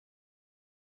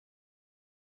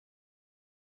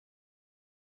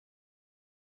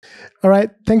All right,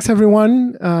 thanks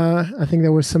everyone. I think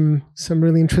there were some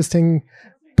really interesting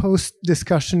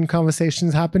post-discussion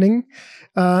conversations happening.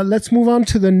 Let's move on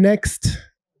to the next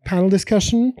panel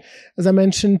discussion. As I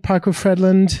mentioned, Parker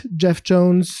Fredlund, Jeff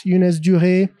Jones, Younes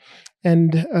Duret,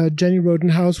 and Jenny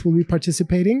Rodenhouse will be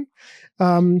participating.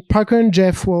 Parker and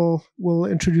Jeff will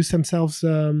introduce themselves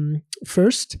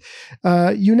first.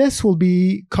 Younes will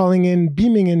be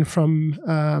beaming in from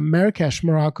Marrakesh,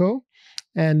 Morocco,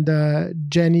 and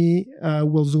Jenny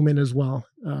will zoom in as well.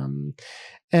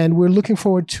 And we're looking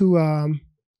forward to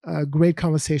a great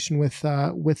conversation with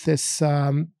this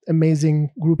amazing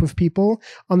group of people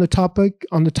on the topic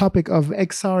of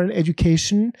XR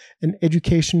and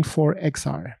education for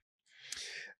XR.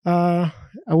 I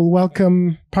will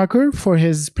welcome Parker for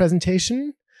his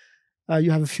presentation.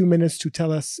 You have a few minutes to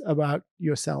tell us about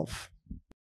yourself.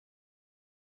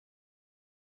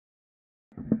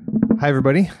 Hi,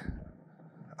 everybody.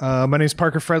 My name is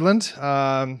Parker Fredlund,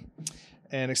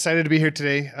 and excited to be here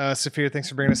today. Safir, thanks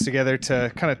for bringing us together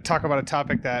to kind of talk about a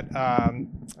topic that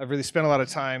I've really spent a lot of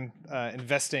time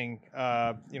investing,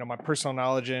 my personal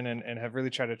knowledge in, and have really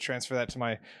tried to transfer that to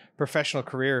my professional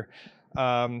career.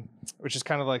 Which is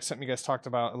kind of like something you guys talked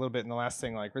about a little bit in the last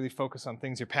thing, like really focus on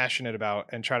things you're passionate about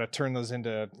and try to turn those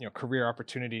into, career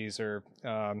opportunities or,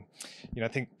 I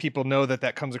think people know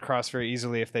that comes across very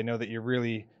easily if they know that you're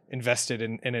really invested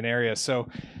in an area. So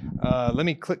let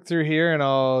me click through here and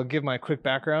I'll give my quick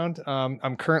background.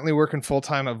 I'm currently working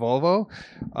full-time at Volvo,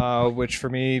 which for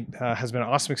me has been an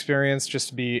awesome experience just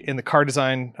to be in the car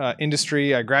design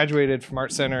industry. I graduated from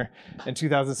ArtCenter in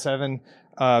 2007.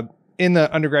 In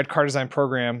the undergrad car design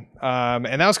program.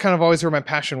 And that was kind of always where my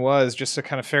passion was, just to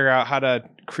kind of figure out how to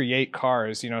create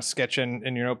cars, sketching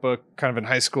in your notebook, kind of in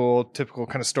high school, typical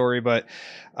kind of story. But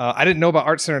I didn't know about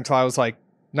ArtCenter until I was like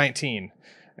 19.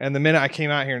 And the minute I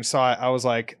came out here and saw it, I was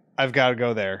like, I've got to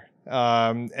go there.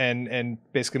 And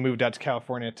basically moved out to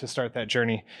California to start that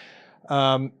journey.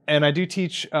 And I do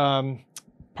teach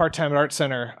part-time at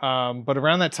ArtCenter, but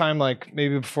around that time, like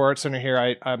maybe before ArtCenter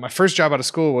here, my first job out of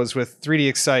school was with 3D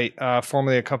Excite,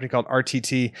 formerly a company called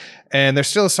RTT, and there's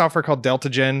still a software called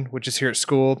DeltaGen, which is here at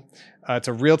school. It's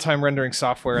a real-time rendering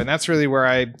software, and that's really where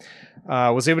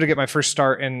I was able to get my first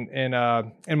start in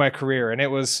my career, and it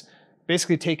was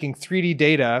basically taking 3D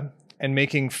data and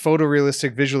making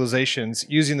photorealistic visualizations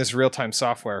using this real-time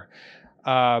software.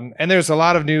 And there's a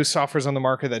lot of new softwares on the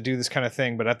market that do this kind of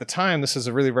thing, but at the time, this is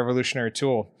a really revolutionary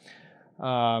tool.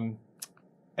 And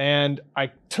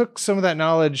I took some of that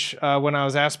knowledge when I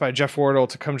was asked by Jeff Wardle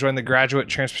to come join the graduate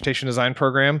transportation design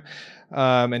program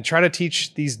and try to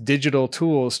teach these digital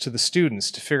tools to the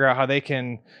students to figure out how they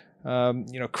can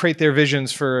create their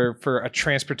visions for a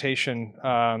transportation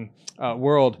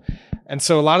world. And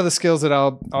so a lot of the skills that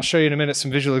I'll show you in a minute, some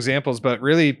visual examples, but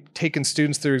really taking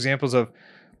students through examples of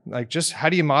like just how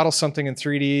do you model something in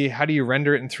 3D? How do you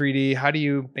render it in 3D? How do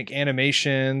you make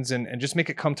animations and just make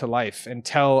it come to life and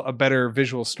tell a better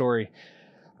visual story?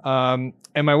 And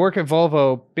my work at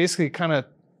Volvo basically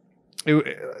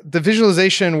the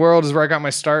visualization world is where I got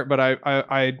my start, but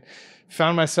I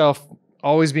found myself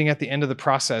always being at the end of the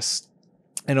process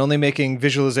and only making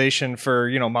visualization for,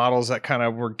 models that kind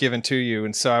of were given to you.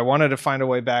 And so I wanted to find a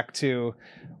way back to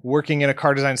working in a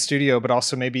car design studio, but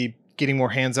also maybe getting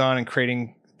more hands-on and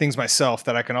creating things myself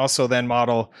that I can also then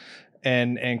model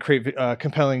and create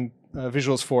compelling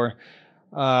visuals for.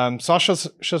 So I'll show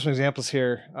some examples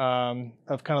here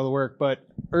of kind of the work. But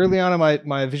early on in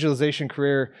my visualization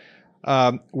career,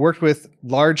 worked with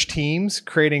large teams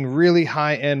creating really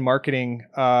high-end marketing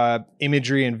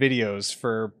imagery and videos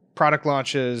for product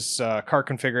launches, car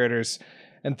configurators,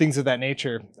 and things of that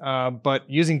nature. But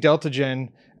using DeltaGen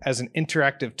as an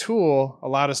interactive tool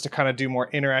allowed us to kind of do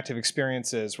more interactive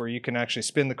experiences where you can actually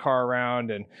spin the car around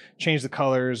and change the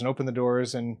colors and open the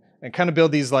doors and kind of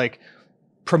build these like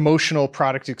promotional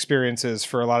product experiences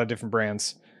for a lot of different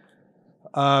brands.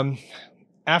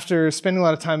 After spending a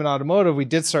lot of time in automotive, we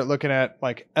did start looking at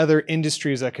like other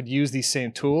industries that could use these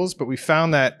same tools, but we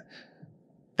found that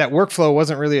workflow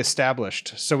wasn't really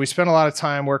established. So we spent a lot of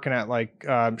time working at like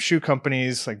shoe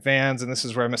companies like Vans, and this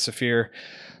is where I met Safir,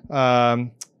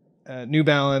 New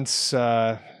Balance,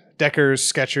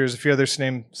 Deckers, Skechers, a few others to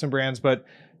name some brands, but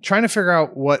trying to figure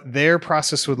out what their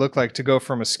process would look like to go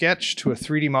from a sketch to a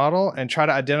 3D model and try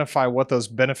to identify what those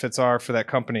benefits are for that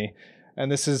company.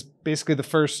 And this is basically the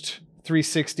first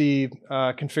 360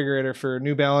 configurator for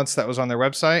New Balance that was on their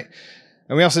website.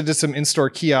 And we also did some in-store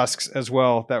kiosks as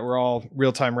well that were all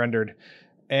real-time rendered.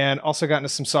 And also got into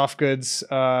some soft goods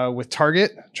with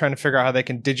Target, trying to figure out how they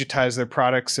can digitize their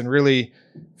products and really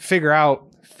figure out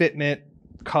fitment,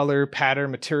 color,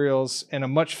 pattern, materials in a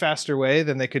much faster way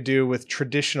than they could do with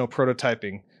traditional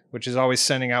prototyping, which is always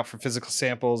sending out for physical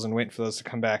samples and waiting for those to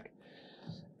come back.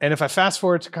 And if I fast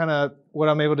forward to kind of what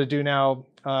I'm able to do now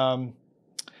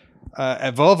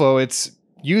at Volvo, it's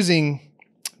using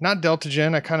not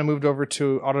DeltaGen. I kind of moved over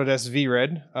to Autodesk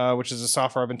VRED, which is a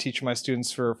software I've been teaching my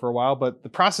students for a while, but the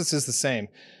process is the same.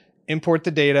 Import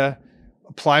the data,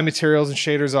 apply materials and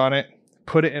shaders on it,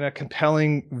 put it in a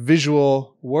compelling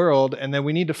visual world, and then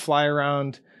we need to fly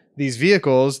around these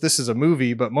vehicles. This is a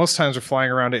movie, but most times we're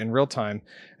flying around it in real time,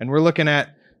 and we're looking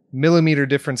at millimeter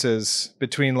differences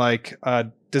between like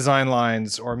design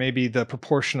lines or maybe the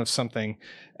proportion of something.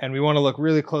 And we want to look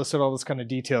really close at all those kind of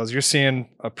details. You're seeing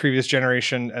a previous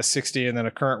generation S60 and then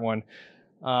a current one.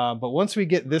 But once we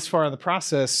get this far in the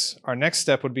process, our next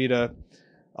step would be to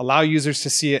allow users to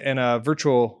see it in a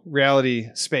virtual reality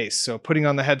space. So putting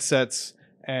on the headsets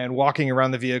and walking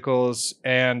around the vehicles.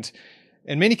 And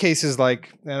in many cases,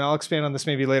 like, and I'll expand on this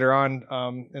maybe later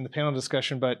on in the panel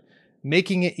discussion, but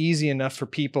making it easy enough for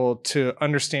people to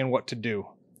understand what to do,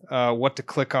 what to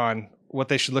click on, what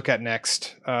they should look at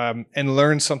next, and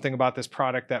learn something about this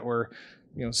product that we're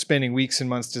spending weeks and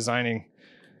months designing.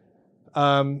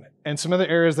 And some other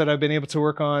areas that I've been able to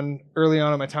work on early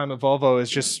on in my time at Volvo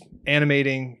is just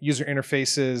animating user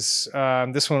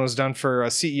interfaces. This one was done for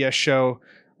a CES show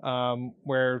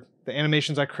where the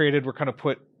animations I created were kind of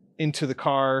put into the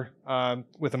car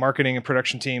with the marketing and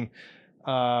production team.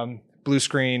 Blue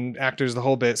screen, actors, the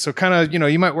whole bit. So kind of,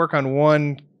 you might work on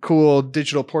one cool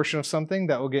digital portion of something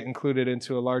that will get included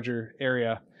into a larger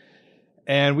area.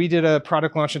 And we did a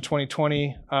product launch in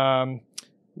 2020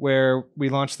 where we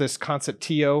launched this concept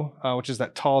TO, which is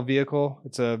that tall vehicle.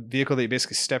 It's a vehicle that you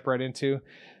basically step right into.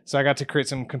 So I got to create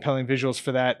some compelling visuals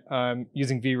for that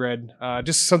using VRED,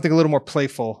 just something a little more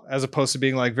playful as opposed to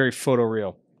being like very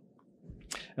photoreal.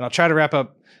 And I'll try to wrap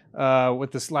up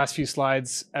with this last few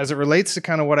slides. As it relates to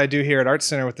kind of what I do here at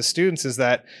ArtCenter with the students is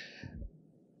that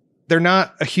they're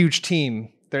not a huge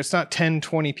team. There's not 10,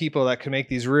 20 people that can make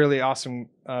these really awesome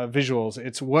visuals.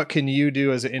 It's what can you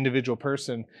do as an individual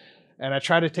person? And I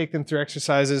try to take them through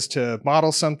exercises to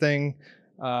model something,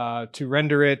 to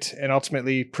render it, and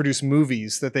ultimately produce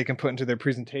movies that they can put into their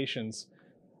presentations.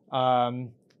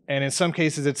 And in some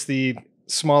cases, it's the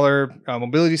smaller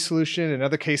mobility solution. In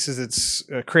other cases, it's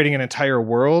creating an entire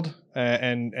world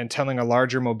and telling a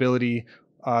larger mobility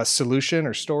solution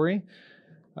or story.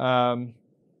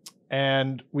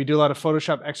 And we do a lot of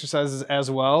Photoshop exercises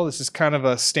as well. This is kind of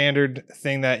a standard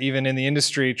thing that even in the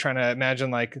industry, trying to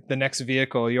imagine like the next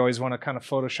vehicle, you always want to kind of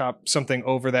Photoshop something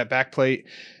over that backplate.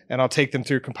 And I'll take them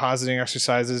through compositing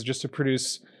exercises just to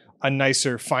produce a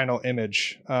nicer final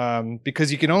image,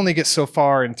 because you can only get so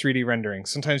far in 3D rendering.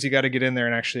 Sometimes you got to get in there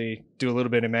and actually do a little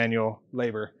bit of manual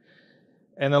labor.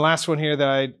 And the last one here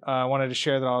that I wanted to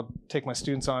share that I'll take my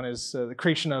students on is the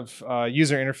creation of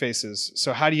user interfaces.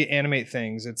 So how do you animate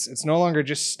things? It's no longer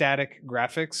just static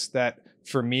graphics that,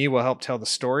 for me, will help tell the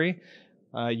story.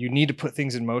 You need to put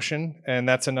things in motion, and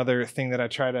that's another thing that I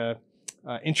try to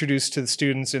introduce to the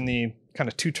students in the kind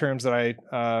of 2 terms that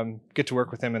I get to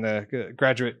work with them in the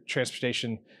graduate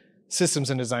transportation systems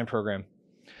and design program.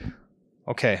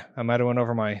 Okay, I might have went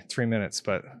over my 3 minutes,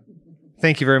 but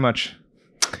thank you very much.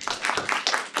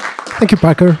 Thank you,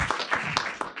 Parker.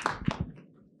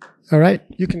 All right,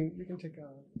 you can take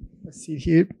a seat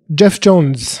here. Jeff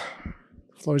Jones,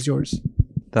 the floor is yours.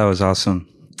 That was awesome.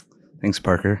 Thanks,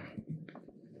 Parker.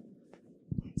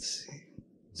 Let's see.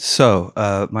 So,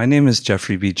 my name is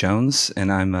Jeffrey B. Jones,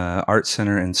 and I'm an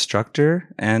ArtCenter instructor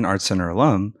and ArtCenter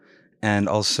alum, and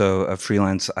also a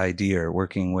freelance IDer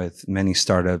working with many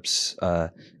startups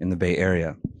in the Bay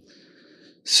Area.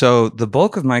 So the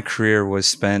bulk of my career was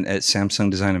spent at Samsung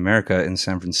Design America in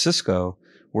San Francisco,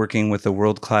 working with a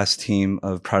world-class team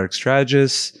of product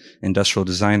strategists, industrial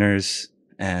designers,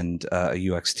 and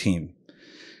a UX team.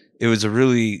 It was a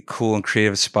really cool and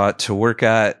creative spot to work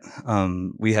at.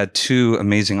 We had 2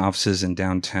 amazing offices in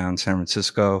downtown San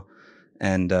Francisco,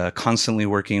 and constantly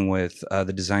working with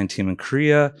the design team in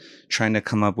Korea, trying to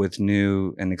come up with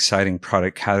new and exciting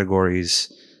product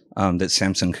categories that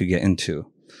Samsung could get into.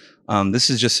 This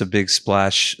is just a big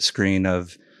splash screen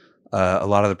of a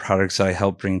lot of the products I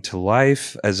helped bring to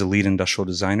life as a lead industrial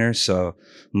designer. So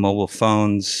mobile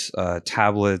phones,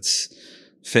 tablets,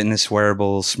 fitness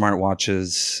wearables,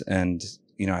 smartwatches. And,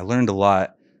 I learned a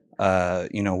lot,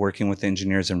 working with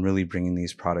engineers and really bringing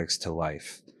these products to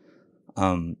life.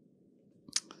 Our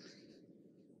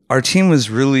team was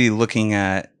really looking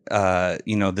at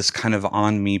this kind of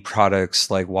on-me products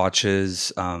like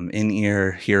watches,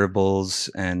 in-ear hearables,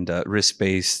 and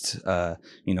wrist-based,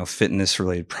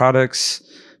 fitness-related products.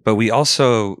 But we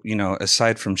also,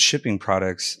 aside from shipping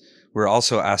products, we're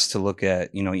also asked to look at,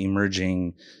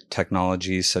 emerging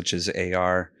technologies such as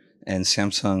AR. And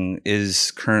Samsung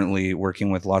is currently working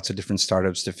with lots of different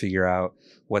startups to figure out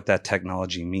what that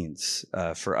technology means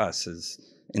for us as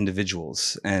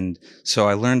individuals. And so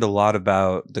I learned a lot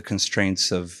about the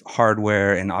constraints of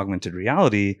hardware and augmented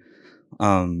reality.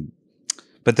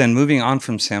 But then moving on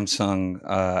from Samsung,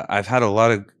 I've had a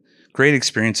lot of great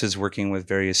experiences working with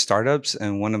various startups.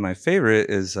 And one of my favorite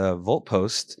is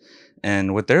Voltpost.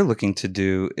 And what they're looking to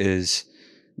do is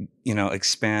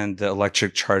expand the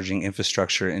electric charging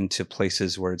infrastructure into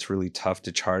places where it's really tough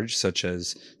to charge, such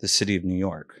as the city of New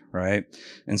York, right?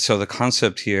 And so the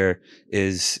concept here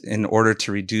is, in order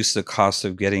to reduce the cost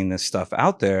of getting this stuff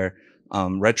out there,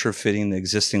 retrofitting the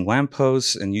existing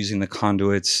lampposts and using the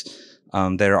conduits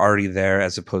that are already there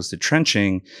as opposed to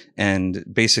trenching, and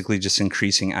basically just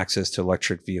increasing access to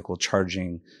electric vehicle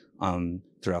charging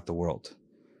throughout the world.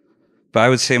 But I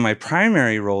would say my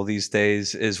primary role these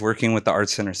days is working with the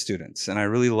ArtCenter students. And I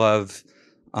really love,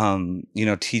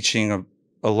 teaching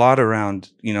a lot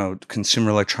around, consumer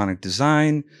electronic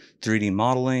design, 3D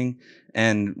modeling.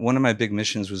 And one of my big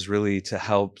missions was really to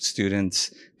help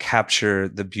students capture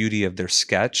the beauty of their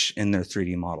sketch in their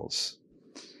 3D models.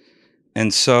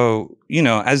 And so,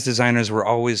 as designers, we're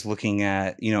always looking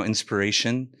at,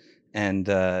 inspiration. And,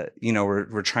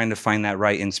 we're trying to find that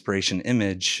right inspiration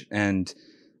image. And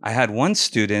I had one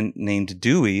student named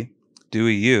Dewey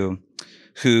Yu,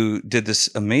 who did this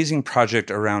amazing project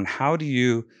around how do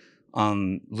you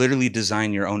literally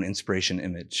design your own inspiration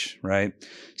image, right?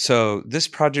 So this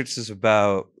project is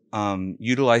about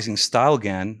utilizing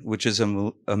StyleGAN, which is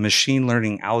a machine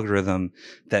learning algorithm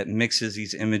that mixes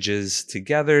these images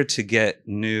together to get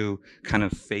new kind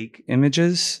of fake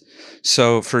images.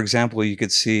 So for example, you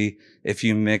could see if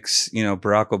you mix,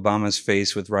 Barack Obama's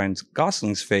face with Ryan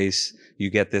Gosling's face, you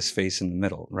get this face in the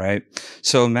middle, right?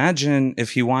 So imagine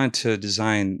if you wanted to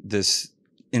design this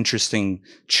interesting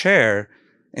chair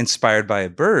inspired by a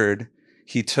bird.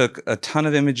 He took a ton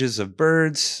of images of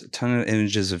birds, a ton of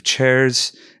images of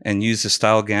chairs, and used the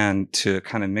StyleGAN to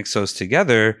kind of mix those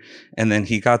together. And then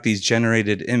he got these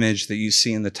generated image that you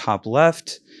see in the top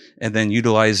left, and then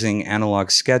utilizing analog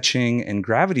sketching and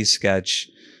gravity sketch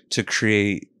to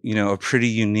create, a pretty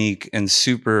unique and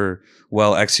super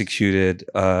well executed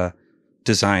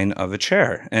design of a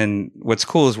chair. And what's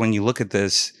cool is when you look at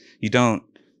this, you don't,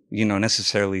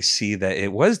 necessarily see that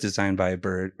it was designed by a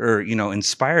bird or,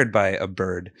 inspired by a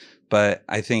bird. But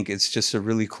I think it's just a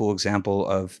really cool example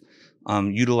of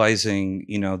utilizing,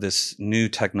 this new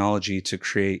technology to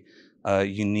create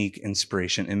unique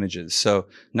inspiration images. So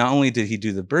not only did he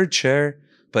do the bird chair,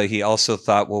 but he also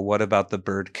thought, well, what about the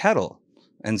bird kettle?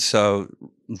 And so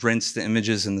rinsed the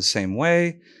images in the same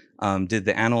way, did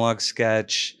the analog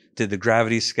sketch, did the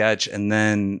gravity sketch, and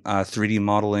then 3D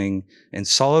modeling in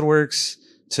SolidWorks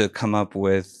to come up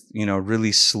with,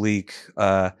 really sleek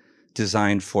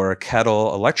design for a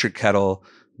kettle, electric kettle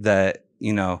that,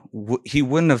 he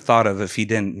wouldn't have thought of if he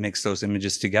didn't mix those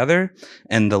images together.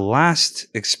 And the last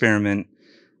experiment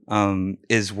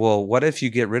is, well, what if you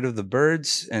get rid of the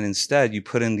birds and instead you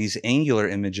put in these angular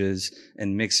images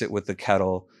and mix it with the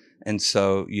kettle? And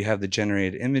so you have the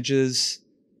generated images,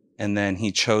 and then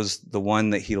he chose the one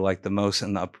that he liked the most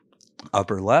in the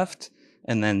upper left.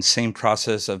 And then same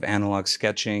process of analog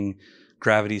sketching,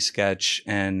 gravity sketch,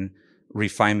 and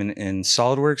refinement in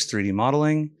SolidWorks, 3D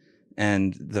modeling.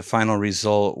 And the final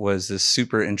result was this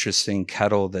super interesting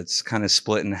kettle that's kind of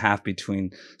split in half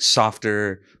between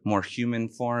softer, more human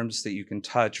forms that you can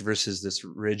touch versus this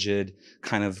rigid,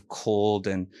 kind of cold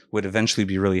and would eventually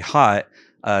be really hot,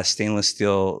 stainless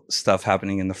steel stuff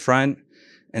happening in the front.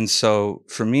 And so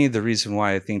for me, the reason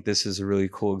why I think this is a really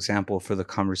cool example for the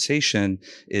conversation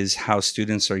is how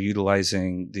students are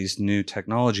utilizing these new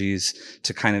technologies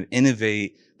to kind of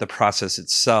innovate the process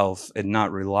itself and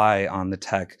not rely on the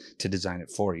tech to design it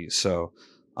for you. So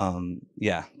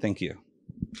yeah, thank you.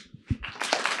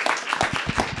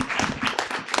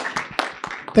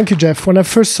 Thank you, Jeff. When I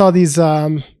first saw these,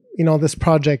 this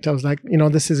project, I was like,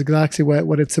 this is exactly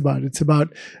what it's about. It's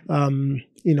about,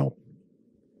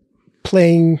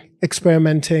 playing,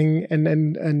 experimenting,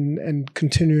 and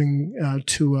continuing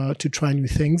to try new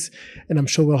things. And I'm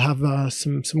sure we'll have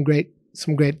some great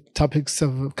topics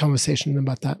of conversation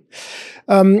about that.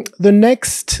 The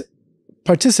next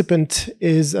participant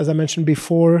is, as I mentioned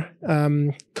before,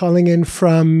 calling in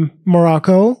from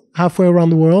Morocco, halfway around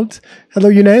the world. Hello,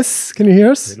 Younes. Can you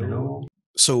hear us? Hello.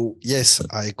 So yes,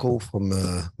 I call from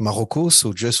Morocco.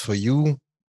 So just for you,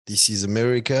 this is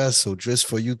America. So just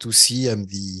for you to see, I'm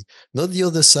not the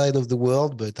other side of the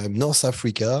world, but I'm North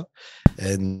Africa.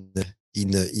 and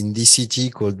in this city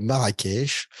called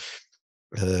Marrakech,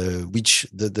 which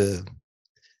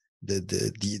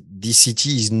this city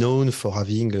is known for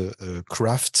having a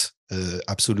craft,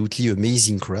 absolutely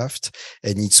amazing craft,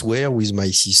 and it's where with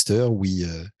my sister we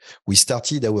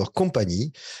started our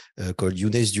company called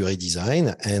Younes Duret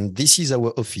Design, and this is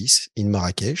our office in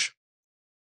Marrakech.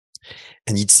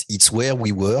 And it's where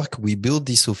we work. We built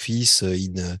this office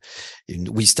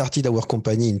we started our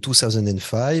company in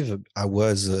 2005.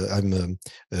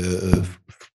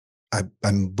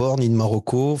 I'm born in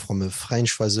Morocco from a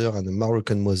French father and a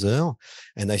Moroccan mother,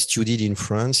 and I studied in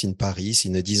France, in Paris,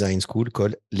 in a design school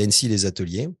called l'ENSI Les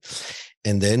Ateliers.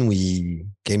 And then we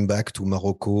came back to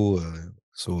Morocco,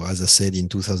 so as I said, in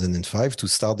 2005 to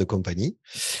start the company.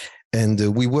 And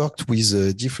we worked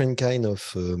with different kind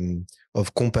of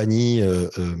company,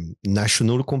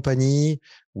 national company,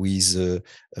 with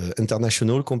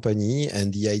international company,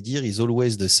 and the idea is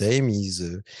always the same: is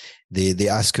they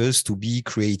ask us to be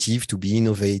creative, to be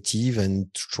innovative,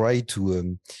 and to try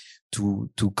to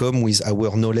come with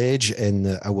our knowledge and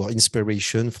our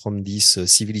inspiration from this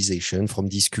civilization, from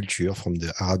this culture, from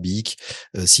the Arabic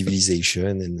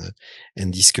civilization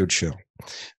and this culture.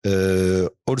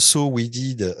 Also, we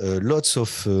did lots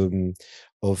of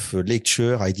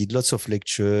lecture. I did lots of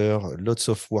lecture, lots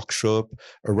of workshop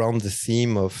around the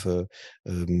theme of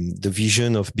the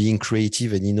vision of being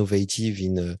creative and innovative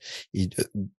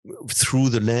through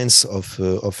the lens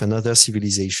of another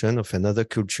civilization, of another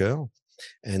culture.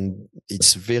 And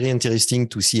it's very interesting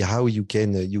to see how you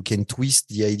can twist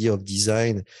the idea of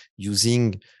design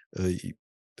using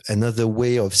another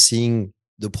way of seeing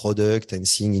the product and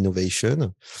seeing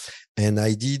innovation. And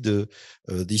I did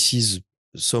this is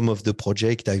some of the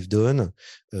project I've done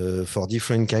for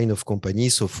different kind of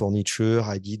companies. So furniture,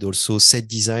 I did also set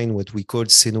design, what we call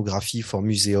scenography for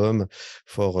museum,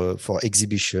 for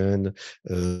exhibition,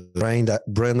 brand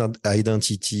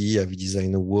identity. I've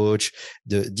designed a watch,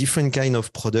 the different kind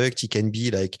of product. It can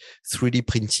be like 3D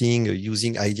printing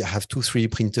using, I have 2 3D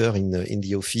printer in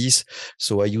the office.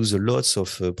 So I use a lots of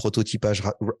prototypage,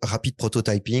 rapid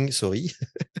prototyping, sorry,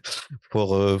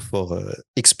 for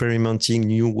experimenting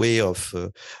new way of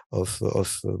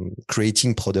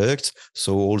creating product.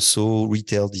 So also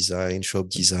retail design, shop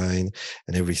design,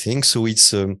 and everything. So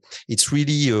it's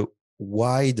really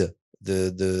wide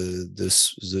the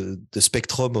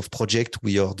spectrum of project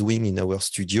we are doing in our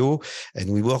studio,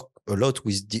 and we work a lot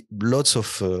with lots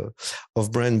of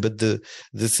brand. But the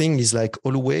thing is, like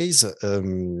always,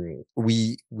 the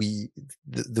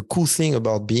cool thing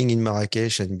about being in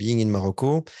Marrakech and being in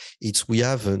Morocco, it's we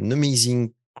have an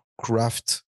amazing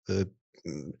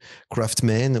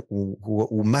craftsmen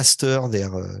who master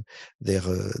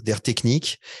their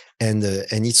technique, and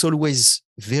it's always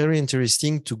very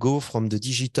interesting to go from the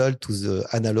digital to the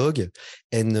analog,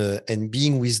 and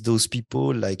being with those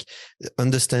people, like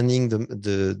understanding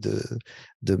the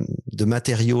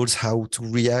materials, how to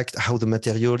react, how the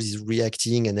material is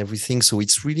reacting, and everything. So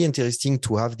it's really interesting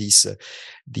to have this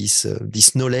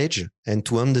knowledge and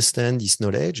to understand this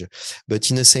knowledge.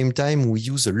 But in the same time, we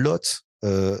use a lot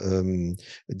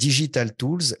digital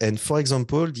tools. And for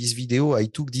example, I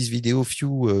took this video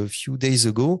few days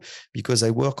ago because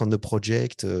I work on the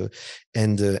project, and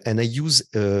I use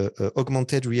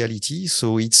augmented reality.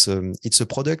 So it's a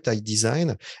product I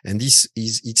designed, and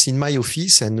it's in my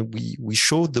office, and we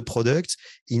showed the product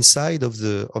inside of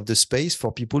the space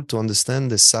for people to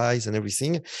understand the size and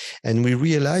everything. And we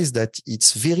realized that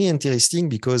it's very interesting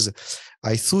because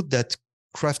I thought that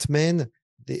craftsmen,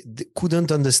 they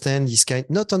couldn't understand this kind,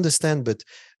 not understand, but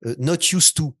not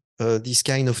used to this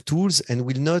kind of tools, and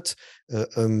will not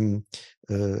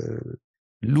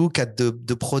look at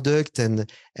the product and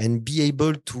be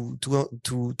able to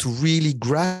really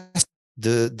grasp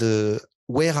the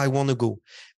where I want to go.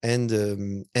 And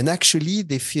actually,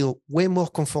 they feel way more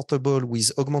comfortable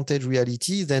with augmented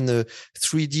reality than a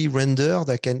 3D render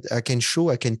that I can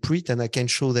print and I can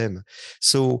show them.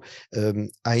 So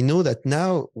I know that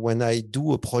now when I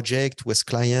do a project with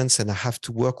clients and I have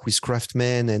to work with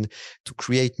craftsmen and to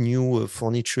create new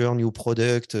furniture, new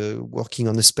product, working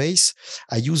on the space,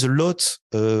 I use a lot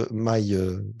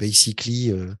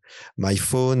basically my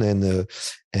phone and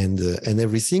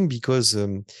everything, because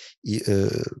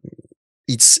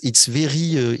it's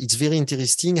very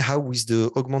interesting how with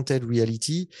the augmented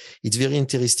reality, it's very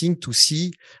interesting to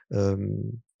see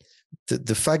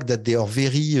the fact that they are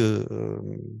very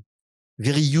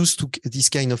used to this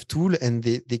kind of tool, and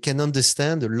they can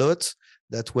understand a lot.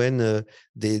 That when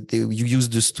you use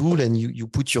this tool and you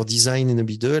put your design in the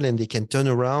middle, and they can turn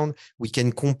around, we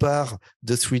can compare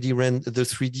the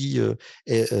 3D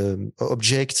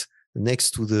object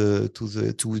next to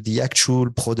the actual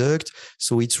product.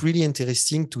 So it's really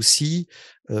interesting to see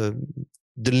the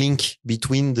link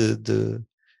between the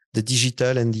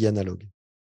digital and the analog.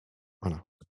 Voilà.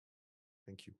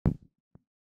 Thank you.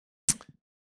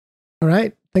 All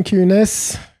right. Thank you,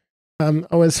 Younes.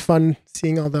 Always fun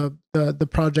seeing all the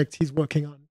projects he's working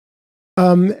on.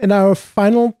 And our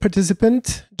final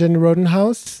participant, Jen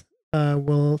Rodenhouse,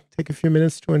 will take a few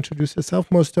minutes to introduce herself.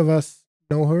 Most of us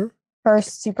know her.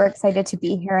 First, super excited to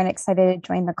be here and excited to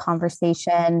join the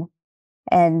conversation.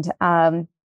 And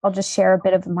I'll just share a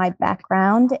bit of my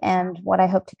background and what I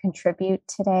hope to contribute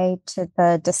today to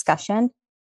the discussion.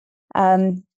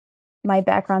 My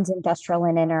background's industrial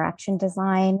and interaction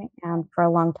design, and for a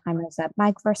long time I was at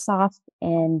Microsoft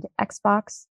and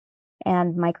Xbox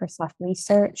and Microsoft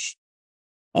Research.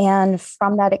 And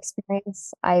from that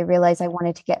experience, I realized I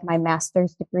wanted to get my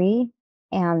master's degree,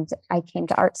 and I came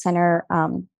to ArtCenter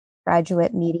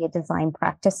Graduate Media Design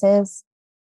Practices.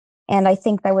 And I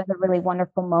think that was a really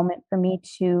wonderful moment for me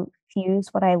to fuse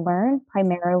what I learned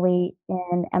primarily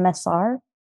in MSR,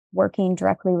 working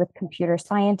directly with computer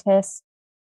scientists,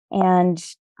 and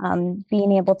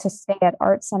being able to stay at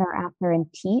ArtCenter after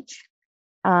and teach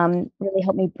really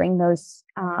helped me bring those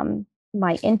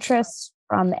my interests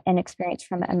from an experience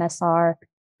from MSR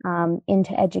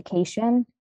into education.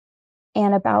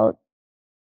 And about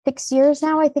 6 years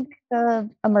now, I think the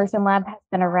Immersion Lab has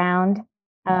been around.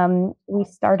 We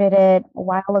started it a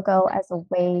while ago as a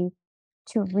way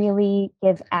to really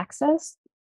give access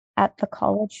at the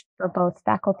college for both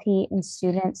faculty and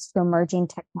students to emerging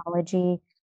technology,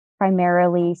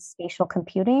 primarily spatial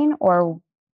computing, or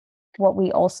what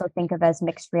we also think of as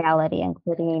mixed reality,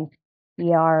 including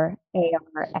VR,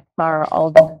 AR, XR, all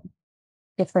the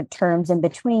different terms in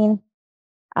between.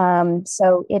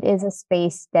 So it is a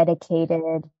space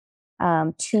dedicated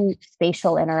to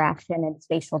spatial interaction and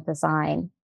spatial design.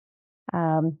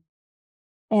 And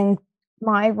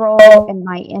my role and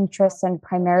my interests, and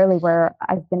primarily where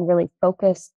I've been really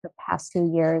focused the past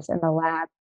few years in the lab,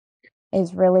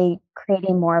 is really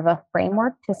creating more of a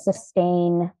framework to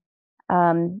sustain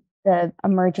the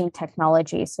emerging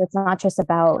technology. So it's not just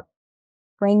about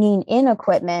bringing in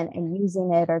equipment and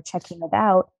using it or checking it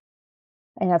out.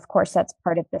 And of course, that's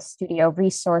part of the studio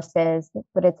resources,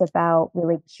 but it's about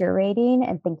really curating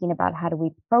and thinking about how do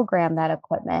we program that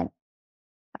equipment.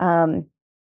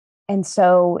 And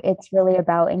so it's really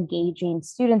about engaging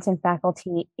students and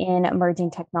faculty in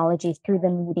emerging technologies through the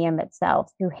medium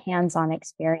itself, through hands-on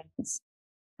experience.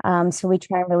 So we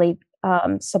try and really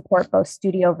support both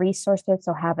studio resources,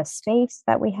 so have a space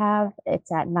that we have.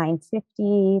 It's at 950,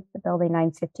 the building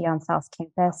 950 on South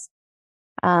Campus.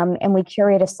 And we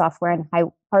curate a software and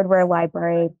hardware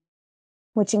library,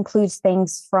 which includes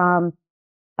things from,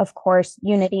 of course,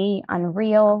 Unity,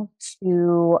 Unreal,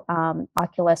 to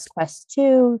Oculus Quest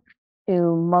 2,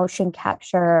 to motion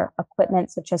capture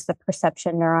equipment, such as the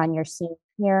perception neuron you're seeing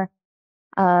here.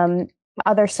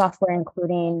 Other software,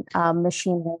 including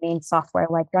machine learning software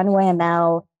like Runway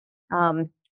ML,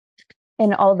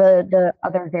 and all the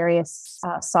other various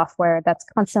software that's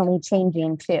constantly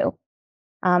changing too.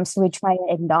 So we try to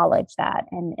acknowledge that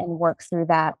and work through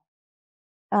that.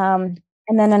 And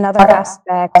then another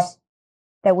aspect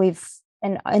that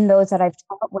in those that I've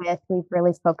taught with, we've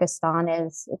really focused on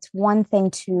is it's one thing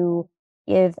to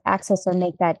give access or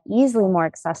make that easily more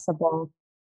accessible,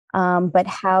 but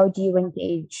how do you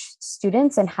engage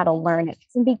students and how to learn it? It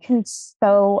can be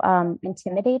so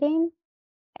intimidating.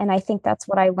 And I think that's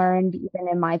what I learned even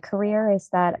in my career, is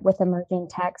that with emerging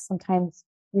tech, sometimes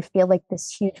you feel like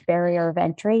this huge barrier of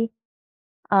entry.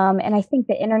 And I think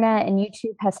the internet and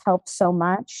YouTube has helped so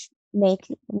much make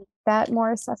that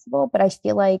more accessible, but I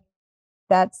feel like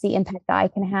that's the impact that I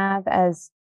can have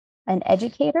as an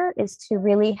educator, is to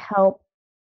really help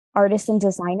artists and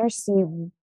designers see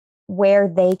where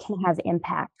they can have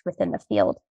impact within the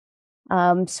field.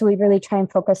 So we really try and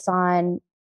focus on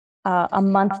a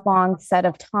month-long set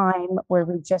of time where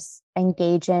we just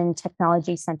engage in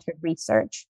technology-centered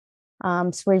research.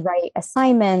 So we write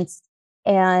assignments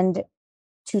and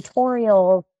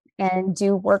tutorials and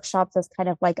do workshops as kind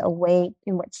of like a way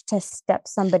in which to step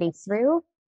somebody through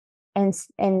and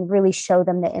really show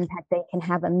them the impact they can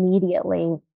have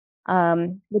immediately,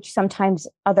 which sometimes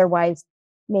otherwise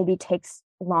maybe takes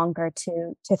longer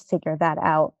to figure that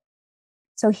out.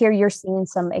 So here you're seeing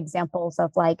some examples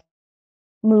of like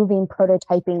moving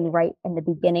prototyping right in the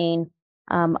beginning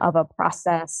of a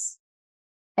process.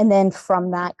 And then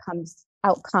from that comes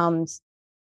outcomes,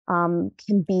 can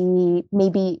be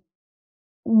maybe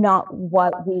not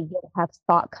what we would have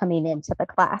thought coming into the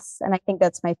class. And I think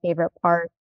that's my favorite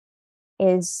part,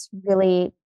 is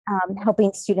really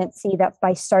helping students see that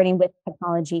by starting with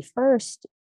technology first,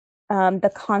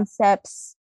 the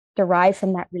concepts derived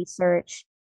from that research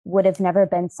would have never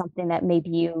been something that maybe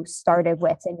you started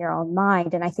with in your own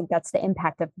mind. And I think that's the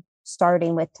impact of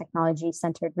starting with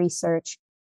technology-centered research,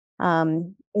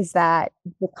 is that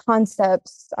the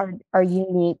concepts are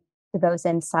unique to those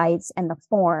insights and the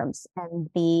forms and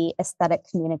the aesthetic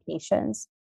communications.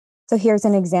 So here's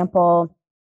an example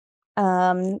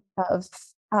of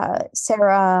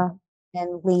Sarah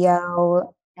and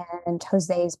Leo and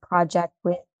Jose's project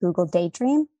with Google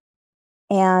Daydream.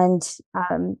 And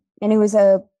it was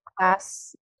a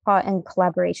class taught in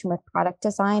collaboration with product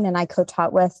design, and I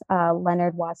co-taught with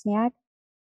Leonard Wozniak.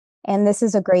 And this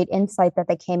is a great insight that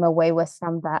they came away with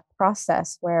from that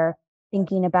process, where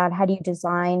thinking about how do you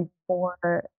design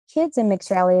for kids in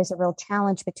mixed reality is a real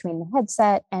challenge between the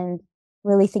headset and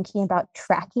really thinking about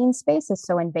tracking space is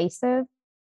so invasive.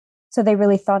 So they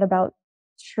really thought about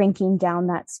shrinking down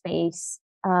that space,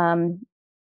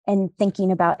 and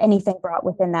thinking about anything brought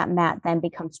within that mat then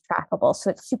becomes trackable. So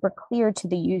it's super clear to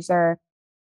the user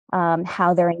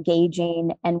how they're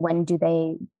engaging and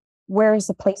where is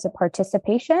the place of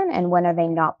participation and when are they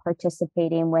not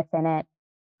participating within it,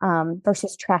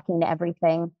 versus tracking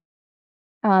everything.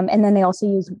 And then they also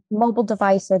use mobile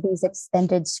device or these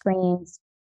extended screens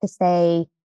to say,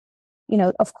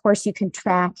 of course you can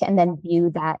track and then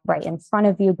view that right in front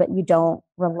of you, but you don't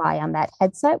rely on that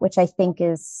headset, which I think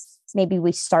is maybe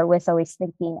we start with always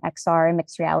thinking XR and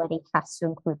mixed reality has to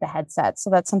include the headset. So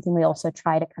that's something we also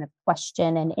try to kind of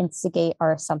question and instigate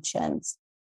our assumptions.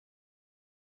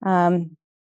 And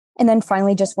then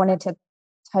finally, just wanted to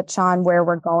touch on where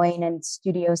we're going and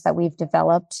studios that we've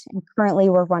developed. And currently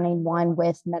we're running one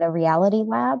with Meta Reality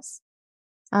Labs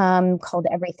called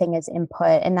Everything is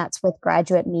Input. And that's with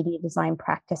graduate media design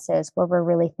practices, where we're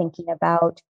really thinking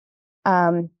about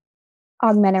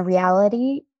augmented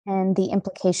reality and the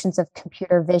implications of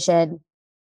computer vision,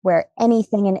 where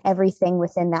anything and everything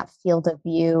within that field of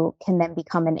view can then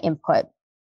become an input.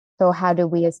 So how do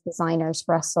we as designers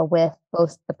wrestle with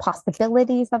both the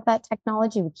possibilities of that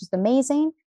technology, which is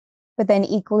amazing, but then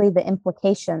equally the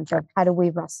implications of how do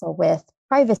we wrestle with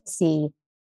privacy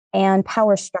and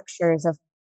power structures of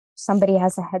somebody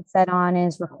has a headset on and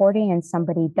is recording and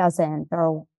somebody doesn't,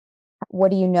 or what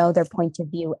do you know their point of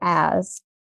view as?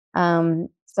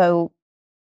 So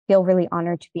feel really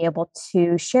honored to be able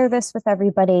to share this with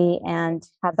everybody and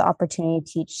have the opportunity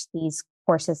to teach these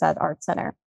courses at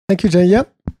ArtCenter. Thank you, Jen.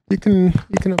 Yep, you can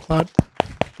applaud.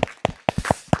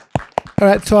 All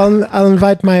right, so I'll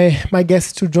invite my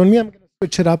guests to join me. I'm going to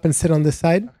switch it up and sit on this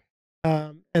side,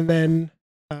 and then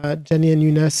Jenny and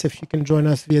Younes, if you can join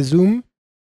us via Zoom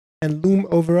and loom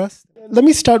over us. Let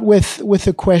me start with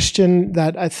a question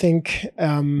that I think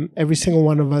every single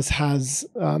one of us has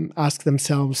asked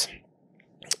themselves.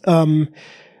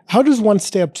 How does one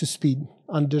stay up to speed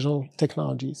on digital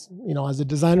technologies? As a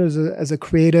designer, as a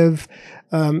creative,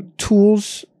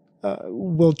 tools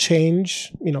will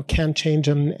change, can change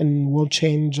and will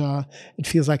change. It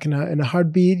feels like in a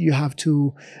heartbeat. You have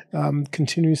to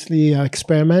continuously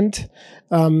experiment.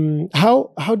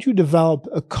 How do you develop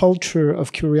a culture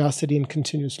of curiosity and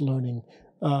continuous learning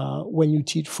when you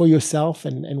teach for yourself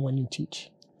and when you teach?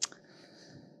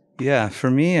 Yeah, for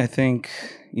me, I think,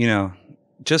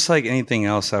 just like anything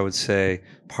else, I would say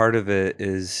part of it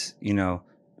is,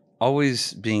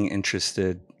 always being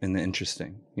interested in the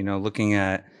interesting, looking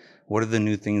at what are the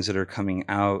new things that are coming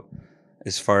out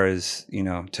as far as,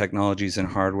 technologies and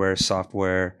hardware,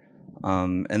 software,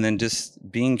 and then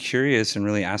just being curious and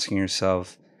really asking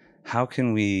yourself, how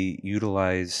can we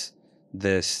utilize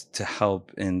this to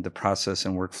help in the process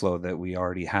and workflow that we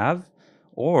already have?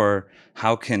 Or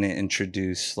how can it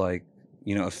introduce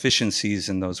efficiencies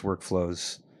in those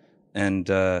workflows? And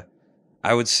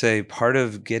I would say part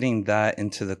of getting that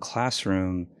into the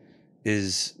classroom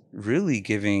is really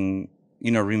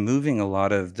removing a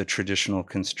lot of the traditional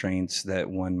constraints that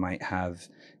one might have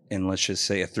in, let's just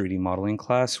say, a 3D modeling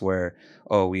class where,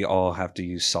 we all have to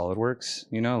use SolidWorks.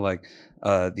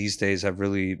 These days I've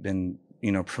really been,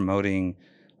 promoting,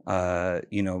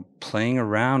 playing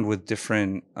around with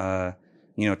different,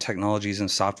 technologies and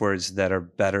softwares that are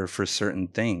better for certain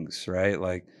things, right?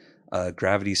 Like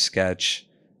Gravity Sketch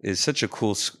is such a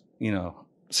cool,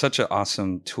 such an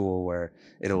awesome tool where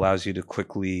it allows you to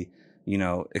quickly,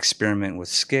 experiment with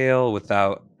scale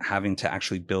without having to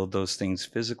actually build those things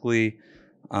physically.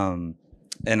 And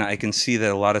I can see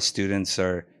that a lot of students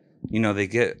are, they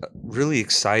get really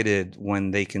excited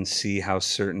when they can see how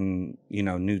certain,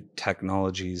 new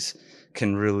technologies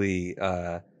can really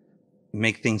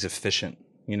make things efficient,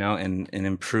 and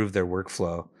improve their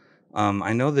workflow.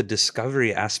 I know the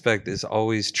discovery aspect is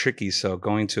always tricky. So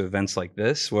going to events like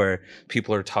this where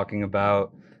people are talking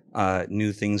about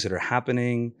new things that are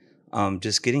happening,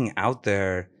 just getting out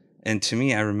there. And to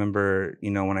me, I remember,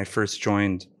 when I first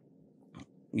joined,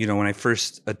 when I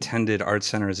first attended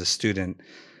ArtCenter as a student,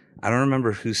 I don't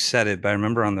remember who said it, but I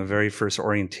remember on the very first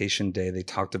orientation day, they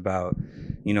talked about,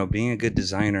 being a good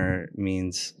designer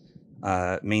means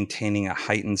maintaining a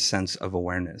heightened sense of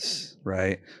awareness,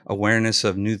 right? Awareness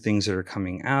of new things that are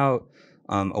coming out,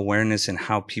 awareness in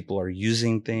how people are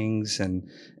using things, and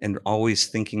always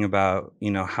thinking about,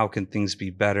 how can things be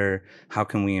better? How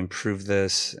can we improve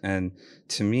this? And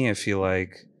to me, I feel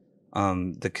like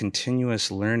the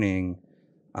continuous learning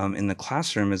in the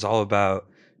classroom is all about,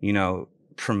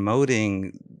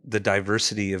 promoting the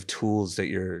diversity of tools that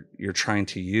you're trying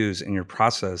to use in your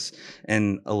process,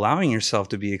 and allowing yourself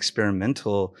to be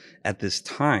experimental at this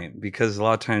time, because a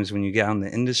lot of times when you get out in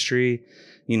the industry,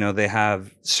 they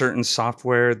have certain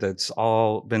software that's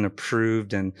all been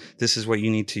approved and this is what you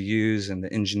need to use, and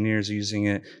the engineers are using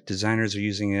it, designers are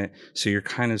using it, so you're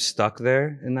kind of stuck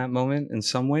there in that moment in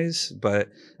some ways. But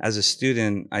as a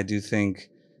student, I do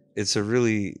think it's a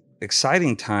really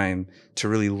exciting time to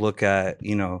really look at,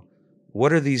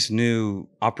 what are these new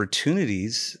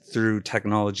opportunities through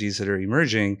technologies that are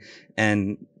emerging,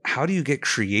 and how do you get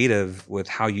creative with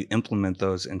how you implement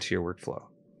those into your workflow?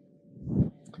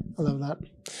 I love that.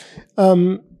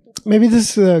 Maybe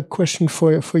this is a question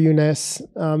for Younes.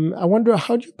 I wonder,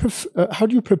 how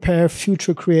do you prepare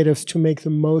future creatives to make the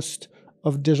most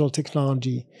of digital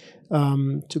technology,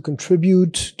 to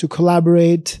contribute, to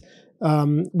collaborate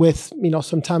with,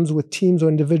 sometimes with teams or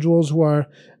individuals who are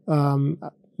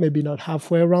maybe not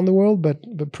halfway around the world,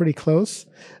 but pretty close,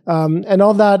 and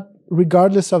all that,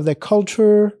 regardless of their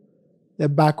culture, their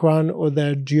background, or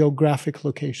their geographic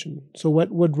location. So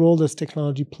what role does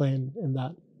technology play in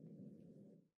that?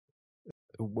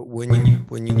 When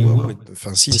you work with,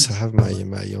 since I have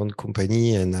my own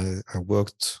company and I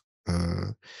worked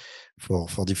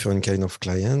for different kind of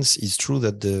clients, it's true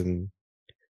that the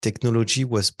technology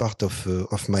was part of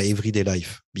my everyday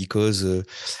life, because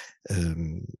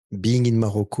being in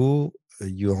Morocco,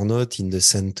 you are not in the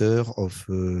center of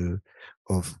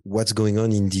what's going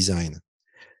on in design.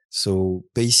 So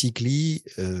basically,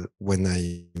 when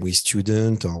I'm with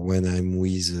student, or when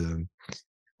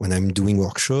I'm doing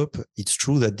workshop, it's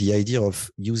true that the idea of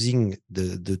using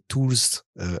the tools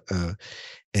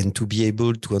and to be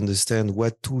able to understand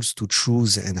what tools to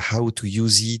choose and how to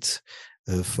use it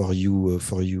for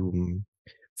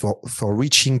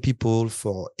reaching people,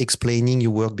 for explaining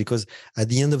your work, because at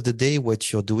the end of the day,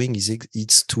 what you're doing is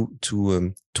it's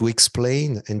to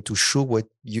explain and to show what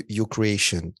your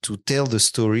creation, to tell the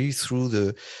story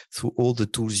through all the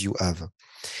tools you have.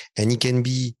 And it can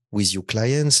be with your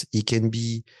clients, it can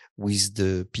be with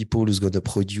the people who's going to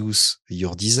produce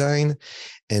your design,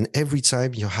 and every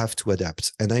time you have to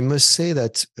adapt. And I must say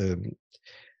that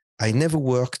I never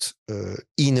worked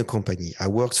in a company. I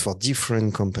worked for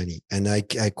different company, and I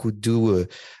could do,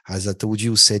 as I told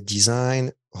you, set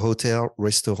design, hotel,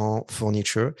 restaurant,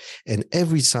 furniture. And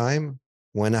every time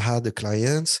when I had a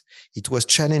client, it was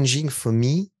challenging for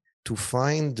me to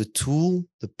find the tool,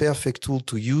 the perfect tool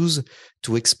to use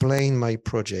to explain my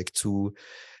project, to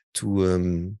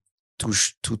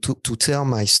tell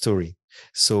my story.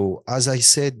 So as I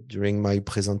said during my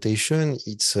presentation,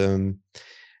 it's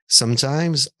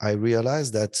sometimes I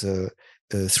realized that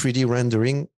 3D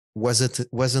rendering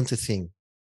wasn't a thing.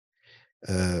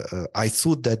 I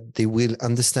thought that they will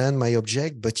understand my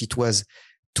object, but it was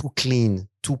too clean,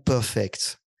 too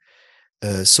perfect.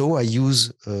 So I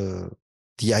use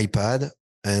the iPad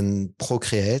and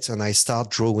Procreate, and I start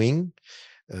drawing,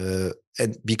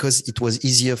 and because it was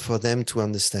easier for them to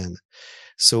understand.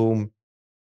 So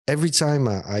every time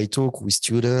I talk with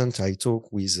students, I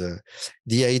talk with,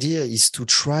 the idea is to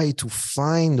try to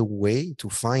find a way, to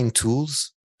find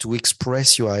tools to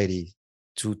express your idea,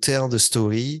 to tell the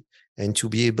story, and to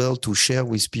be able to share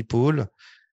with people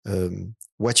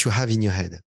what you have in your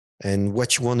head and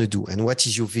what you want to do and what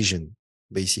is your vision,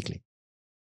 basically.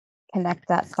 Connect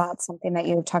that thought. Something that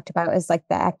you talked about is like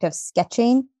the act of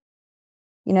sketching,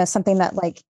 something that,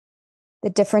 like, the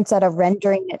difference out of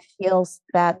rendering, it feels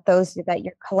that those that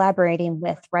you're collaborating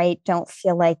with, right, don't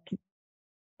feel like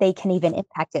they can even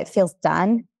impact it. It feels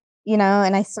done, and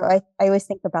I always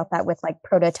think about that with, like,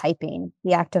 prototyping,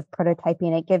 the act of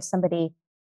prototyping. It gives somebody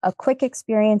a quick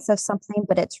experience of something,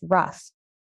 but it's rough.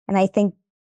 And I think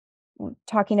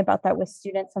talking about that with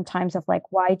students sometimes, of like,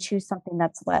 why choose something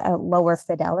that's a lower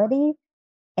fidelity,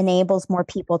 enables more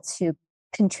people to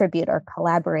contribute or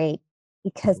collaborate,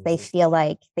 because they feel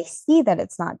like they see that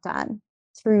it's not done.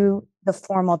 through the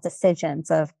formal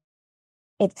decisions of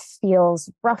it feels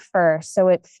rougher, so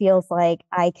it feels like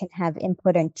I can have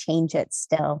input and change it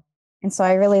still. And so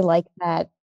I really like that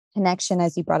connection,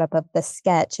 as you brought up, of the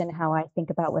sketch and how I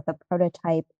think about with a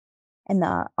prototype and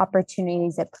the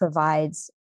opportunities it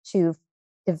provides to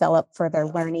develop further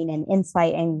learning and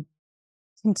insight and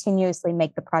continuously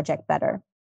make the project better.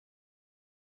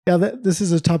 Yeah, this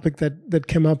is a topic that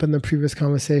came up in the previous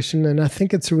conversation, and I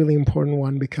think it's a really important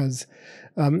one because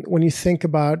when you think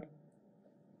about,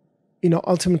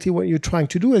 ultimately what you're trying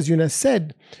to do, as Younes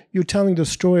said, you're telling the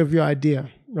story of your idea,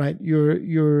 right?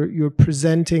 You're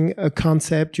presenting a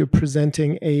concept, you're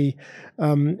presenting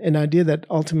an idea that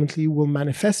ultimately will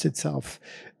manifest itself.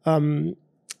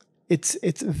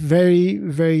 It's very,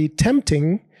 very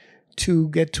tempting to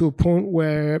get to a point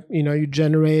where you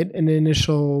generate an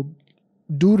initial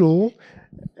doodle,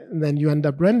 and then you end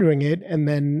up rendering it, and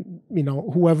then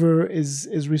whoever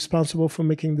is responsible for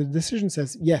making the decision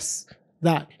says yes,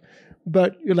 that.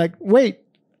 But you're like, wait,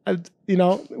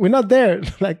 we're not there.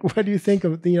 Like, what do you think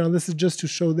of this is just to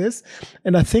show this?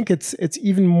 And I think it's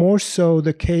even more so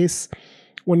the case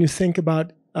when you think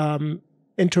about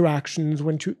interactions,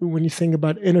 when you think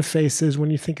about interfaces,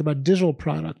 when you think about digital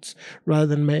products rather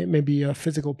than maybe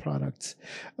physical products.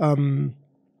 And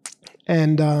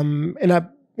the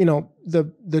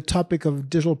topic of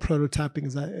digital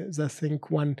prototyping is I think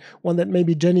one that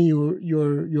maybe Jenny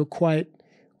you're quite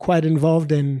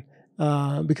involved in,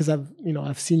 because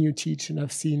I've seen you teach and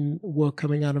I've seen work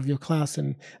coming out of your class,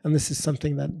 and this is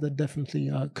something that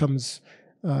definitely comes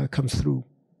through.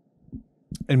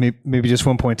 And maybe just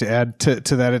one point to add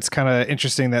to that, it's kind of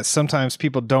interesting that sometimes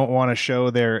people don't want to show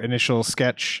their initial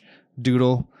sketch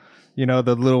doodle,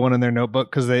 the little one in their notebook,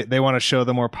 because they want to show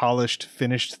the more polished,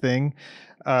 finished thing.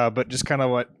 But just kind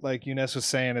of what, like Younes was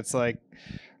saying, it's like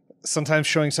sometimes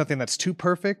showing something that's too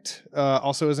perfect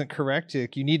also isn't correct.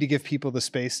 You need to give people the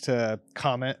space to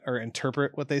comment or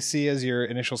interpret what they see as your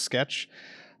initial sketch.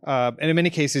 And in many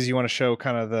cases, you want to show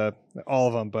kind of all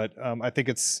of them. But I think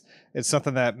it's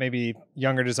something that maybe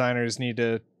younger designers need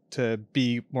to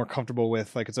be more comfortable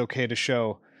with. Like, it's okay to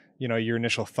show, your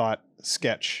initial thought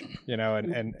sketch,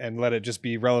 and let it just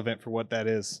be relevant for what that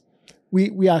is.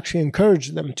 We actually encourage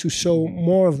them to show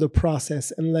more of the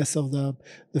process and less of the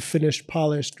finished,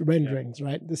 polished renderings,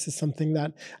 right? This is something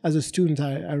that, as a student,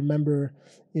 I remember,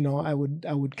 I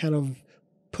would kind of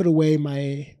put away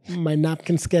my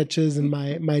napkin sketches and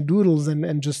my doodles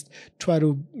and just try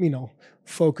to,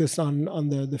 focus on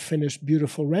the finished,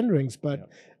 beautiful renderings. But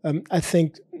I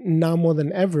think now more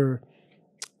than ever,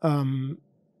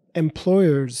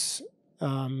 employers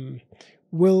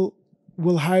will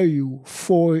hire you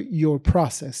for your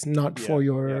process, not for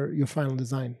your final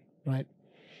design, right?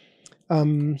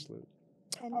 Absolutely.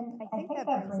 And I think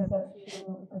that brings up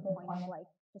to the point, like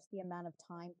just the amount of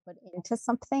time put into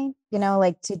something,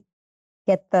 like to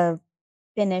get the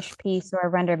finished piece or a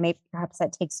render, maybe perhaps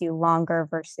that takes you longer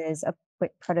versus a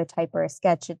quick prototype or a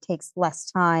sketch. It takes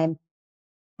less time.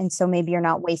 And so maybe you're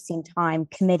not wasting time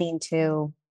committing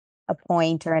to a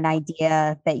point or an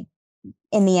idea that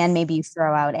in the end, maybe you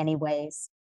throw out anyways.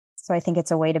 So I think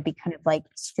it's a way to be kind of like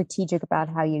strategic about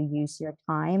how you use your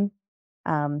time.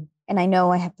 And I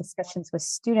know I have discussions with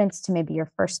students, to maybe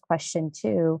your first question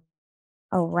too,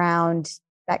 around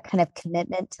that kind of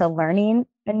commitment to learning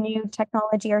a new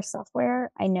technology or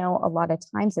software. I know a lot of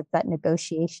times it's that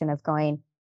negotiation of going,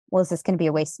 well, is this going to be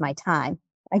a waste of my time?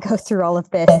 I go through all of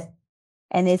this,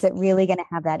 and is it really going to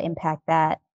have that impact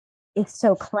that is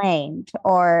so claimed,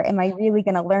 or am I really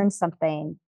going to learn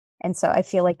something? And so I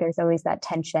feel like there's always that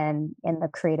tension in the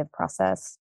creative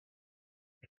process.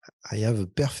 I have a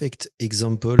perfect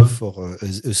example for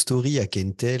a story I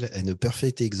can tell, and a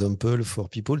perfect example for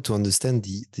people to understand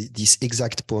this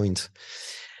exact point.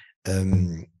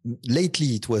 Lately,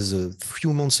 it was a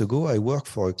few months ago, I worked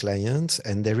for a client,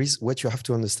 and there is, what you have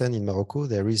to understand in Morocco,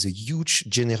 there is a huge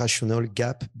generational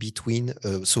gap between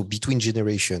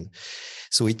generation.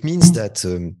 So it means that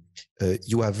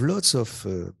you have lots of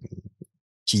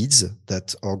kids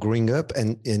that are growing up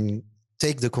and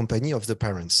take the company of the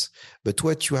parents. But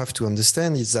what you have to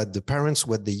understand is that the parents,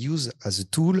 what they use as a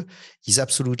tool is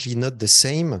absolutely not the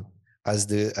same as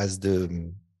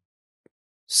the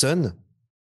son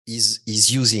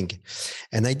is using.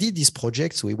 And I did this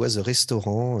project. So it was a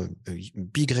restaurant,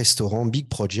 big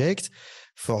project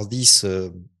for this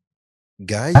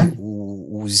guy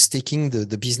who is taking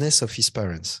the business of his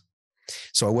parents.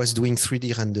 So I was doing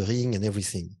 3D rendering and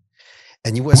everything.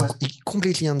 And he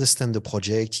completely understand the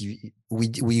project.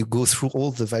 We go through all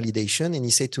the validation, and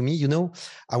he said to me,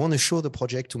 I want to show the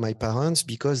project to my parents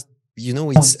because,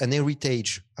 it's an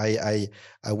heritage. I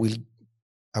will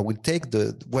will take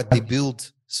what they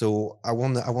build. So I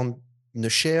want to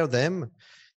share them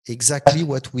exactly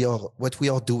what we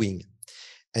are doing.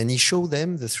 And he showed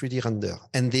them the 3D render,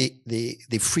 and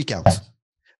they freak out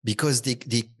because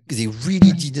they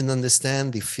really didn't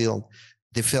understand. They felt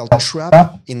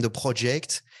trapped in the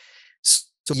project.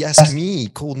 So he asked me, he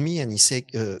called me and he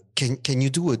said, can you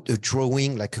do a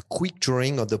drawing, like a quick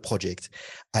drawing of the project?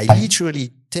 I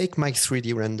literally take my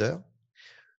 3D render,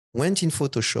 went in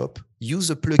Photoshop, use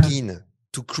a plugin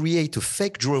to create a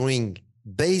fake drawing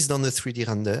based on the 3D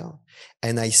render,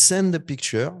 and I send the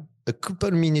picture a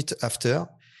couple minutes after,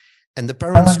 and the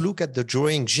parents look at the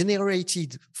drawing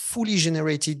fully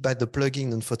generated by the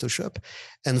plugin in Photoshop,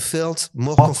 and felt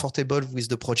more comfortable with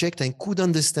the project and could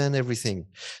understand everything.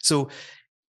 So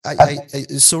I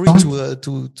sorry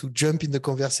to jump in the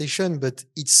conversation, but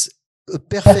it's a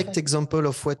perfect example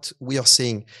of what we are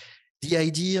saying. The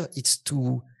idea is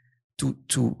to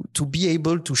be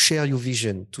able to share your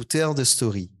vision, to tell the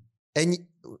story. And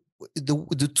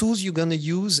the tools you're going to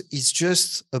use is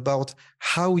just about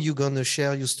how you're going to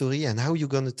share your story and how you're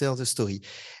going to tell the story.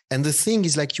 And the thing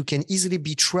is, like, you can easily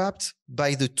be trapped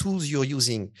by the tools you're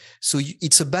using. So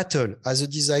it's a battle. As a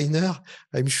designer,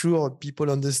 I'm sure people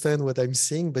understand what I'm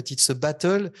saying, but it's a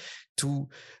battle to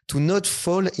not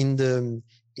fall in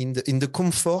the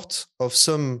comfort of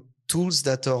some tools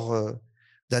that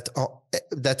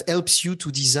helps you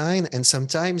to design. And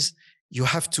sometimes you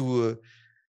have to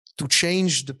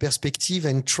change the perspective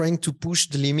and trying to push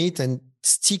the limit and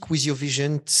stick with your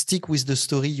vision, stick with the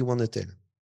story you want to tell.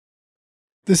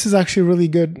 This is actually a really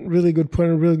good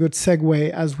point, a really good segue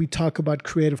as we talk about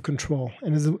creative control,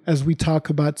 and as we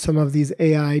talk about some of these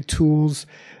AI tools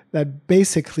that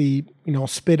basically,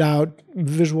 spit out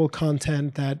visual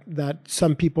content that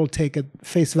some people take at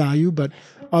face value, but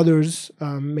others,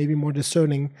 maybe more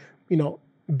discerning,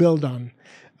 build on.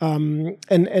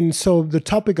 And so the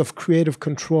topic of creative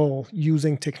control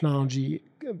using technology,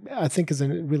 I think, is a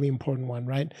really important one,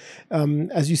 right?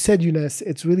 As you said, Younes,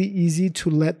 it's really easy to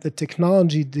let the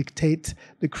technology dictate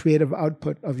the creative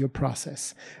output of your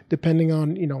process, depending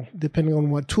on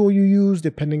what tool you use,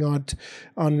 depending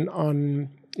on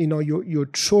your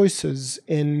choices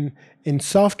in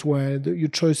software, your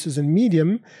choices in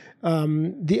medium.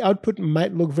 The output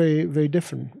might look very, very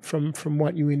different from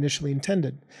what you initially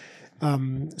intended.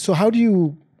 So how do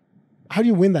you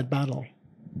win that battle?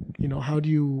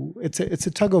 It's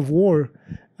a tug of war,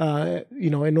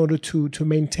 in order to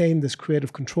maintain this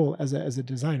creative control as a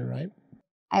designer, right?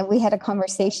 We had a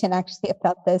conversation actually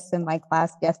about this in my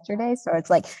class yesterday. So it's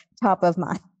like top of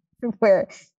mind, where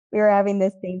we were having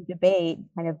this same debate,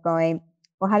 kind of going,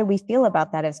 well, how do we feel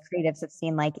about that as creatives, of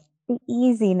seeing like the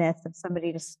easiness of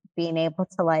somebody just being able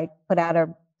to like put out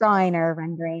a drawing or a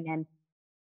rendering.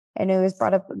 And it was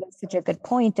brought up with such a good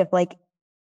point of like,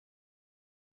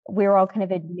 we're all kind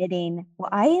of admitting, well,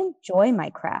 I enjoy my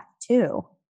craft too,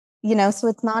 so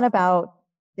it's not about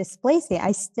displacing.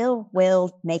 I still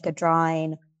will make a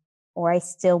drawing, or I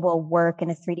still will work in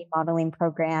a 3D modeling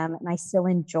program, and I still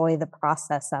enjoy the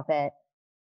process of it.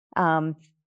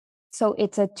 So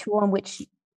it's a tool in which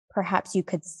perhaps you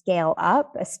could scale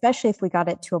up, especially if we got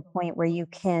it to a point where you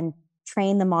can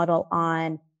train the model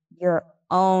on your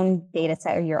own data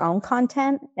set or your own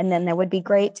content. And then that would be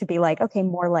great to be like, okay,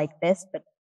 more like this, but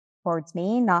towards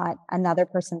me, not another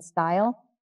person's style.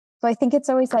 So I think it's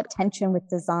always that tension with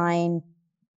design,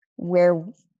 where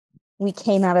we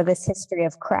came out of this history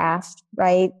of craft,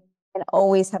 right? And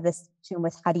always have this tension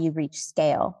with how do you reach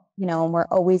scale, and we're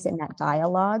always in that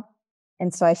dialogue.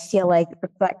 And so I feel like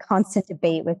that constant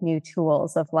debate with new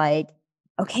tools of like,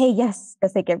 okay, yes,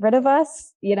 does it get rid of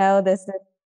us?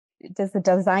 Does the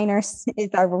designer,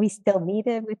 are we still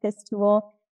needed with this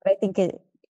tool? But I think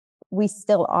we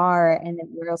still are, and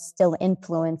we'll still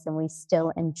influence, and we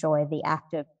still enjoy the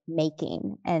act of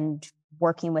making and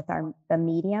working with the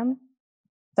medium.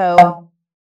 So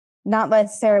not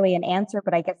necessarily an answer,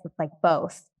 but I guess it's like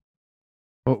both.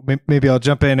 Well, maybe I'll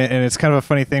jump in, and it's kind of a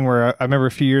funny thing where I remember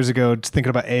a few years ago just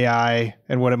thinking about AI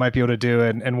and what it might be able to do,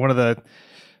 and one of the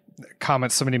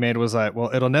comments somebody made was like,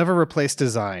 well, it'll never replace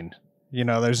design.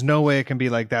 There's no way it can be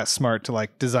like that smart to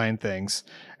like design things.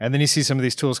 And then you see some of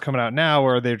these tools coming out now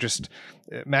where they're just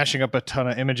mashing up a ton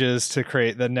of images to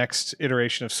create the next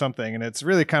iteration of something. And it's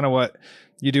really kind of what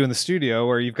you do in the studio,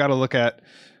 where you've got to look at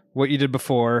what you did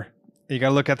before, you got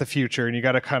to look at the future, and you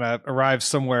got to kind of arrive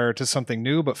somewhere to something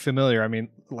new but familiar. I mean,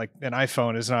 like an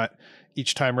iPhone is not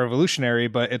each time revolutionary,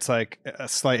 but it's like a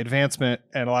slight advancement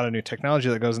and a lot of new technology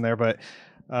that goes in there. But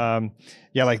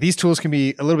like these tools can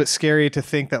be a little bit scary to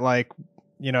think that, like,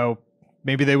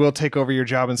 maybe they will take over your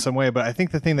job in some way. But I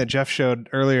think the thing that Jeff showed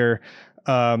earlier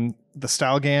the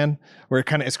style GAN, where it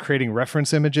kind of is creating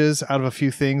reference images out of a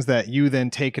few things that you then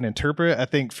take and interpret. I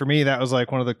think for me, that was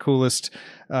like one of the coolest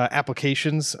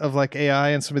applications of like AI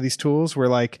and some of these tools, where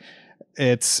like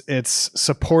it's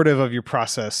supportive of your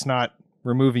process, not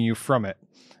removing you from it.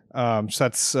 So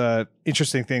that's an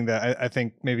interesting thing that I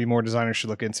think maybe more designers should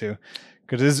look into,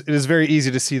 because it is very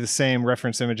easy to see the same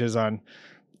reference images on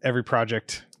every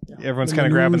project. Yeah. Everyone's kind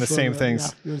of grabbing the same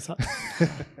things.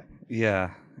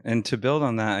 Yeah. And to build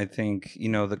on that, I think,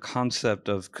 the concept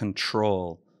of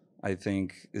control, I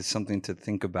think, is something to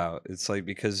think about. It's like,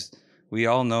 because we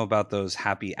all know about those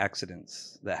happy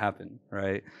accidents that happen,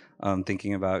 right?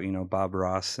 Thinking about, Bob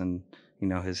Ross and,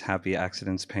 his happy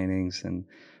accidents paintings. And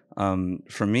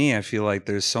for me, I feel like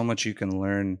there's so much you can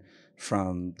learn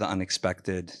from the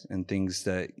unexpected and things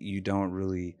that you don't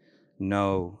really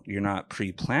know, you're not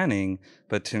pre-planning.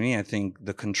 But to me, I think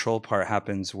the control part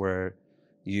happens where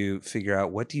you figure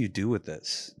out, what do you do with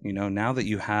this? Now that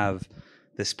you have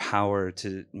this power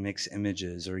to mix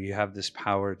images, or you have this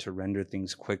power to render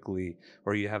things quickly,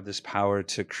 or you have this power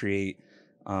to create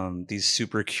these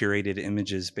super curated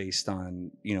images based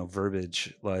on,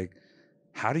 verbiage, like,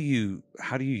 how do you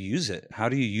use it? How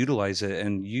do you utilize it?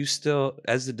 And you still,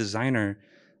 as the designer,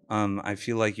 I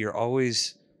feel like you're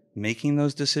always making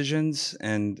those decisions.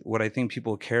 And what I think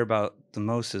people care about the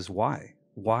most is why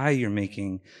you're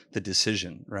making the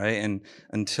decision, right? And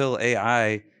until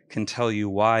AI can tell you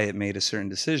why it made a certain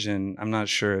decision, I'm not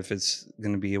sure if it's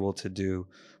going to be able to do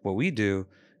what we do.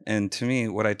 And to me,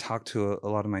 what I talk to a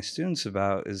lot of my students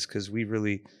about is, because we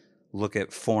really look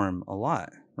at form a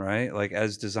lot, right? Like,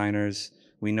 as designers,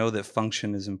 we know that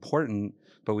function is important,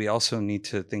 but we also need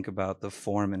to think about the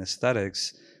form and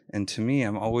aesthetics. And to me,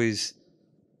 I'm always,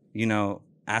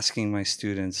 asking my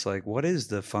students, like, what is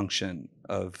the function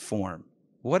of form?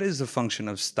 What is the function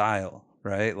of style,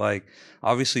 right? Like,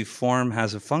 obviously form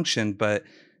has a function, but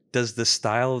does the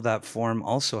style of that form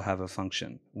also have a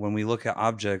function? When we look at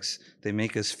objects, they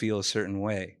make us feel a certain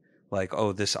way. Like,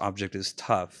 oh, this object is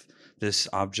tough. This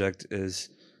object is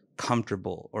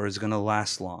comfortable, or is going to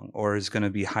last long, or is going to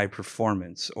be high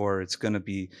performance, or it's going to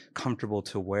be comfortable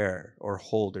to wear or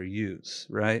hold or use,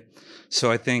 right? So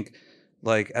I think,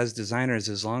 like, as designers,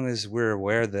 as long as we're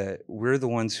aware that we're the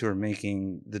ones who are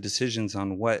making the decisions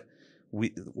on what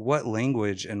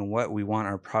language and what we want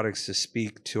our products to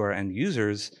speak to our end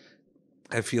users,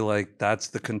 I feel like that's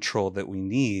the control that we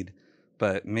need.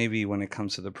 But maybe when it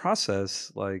comes to the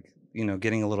process, like,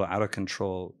 getting a little out of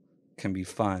control can be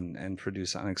fun and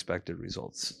produce unexpected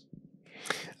results.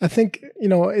 I think,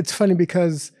 it's funny,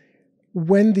 because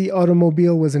when the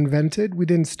automobile was invented, we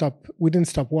didn't stop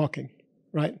walking,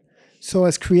 right? So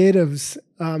as creatives,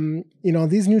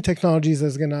 these new technologies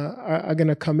are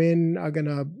gonna come in, are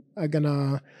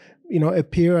gonna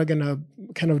appear, are gonna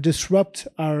kind of disrupt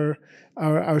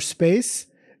our space.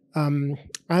 I'm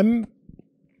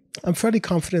fairly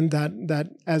confident that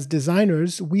as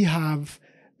designers, we have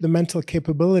the mental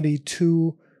capability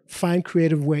to find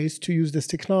creative ways to use this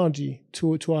technology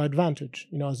to our advantage,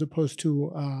 as opposed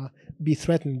to be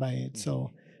threatened by it.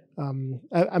 So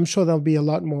I'm sure there'll be a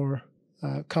lot more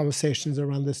conversations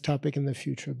around this topic in the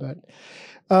future. But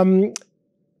I'm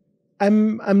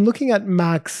looking at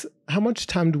Max. How much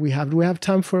time do we have? Do we have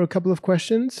time for a couple of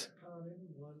questions? Maybe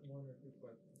one or two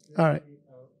questions. All right.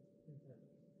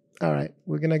 All right.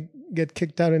 We're gonna get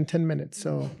kicked out in 10 minutes.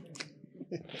 So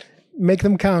make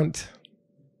them count.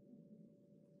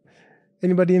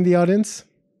 Anybody in the audience?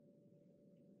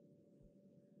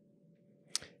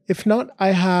 If not,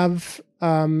 I have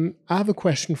a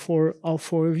question for all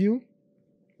four of you.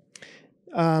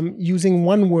 Using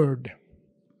one word.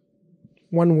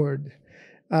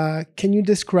 Can you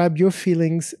describe your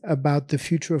feelings about the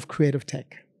future of creative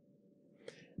tech?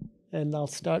 And I'll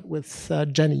start with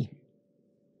Jenny.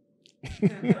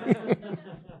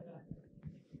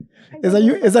 Is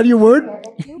that your word?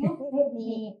 You hit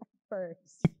me first.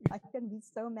 I'm gonna be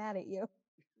so mad at you.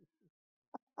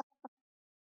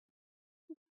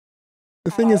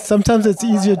 The thing is, sometimes it's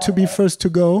easier to be first to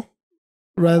go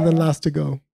rather than last to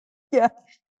go. Yeah,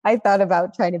 I thought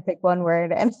about trying to pick one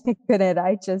word and I couldn't.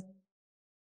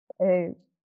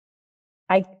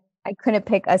 I couldn't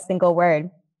pick a single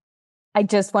word. I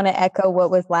just want to echo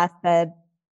what was last said.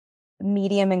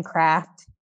 Medium and craft.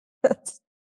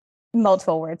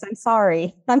 Multiple words. I'm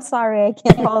sorry. I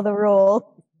can't follow the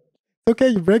rule. Okay,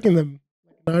 you're breaking them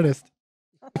like an artist.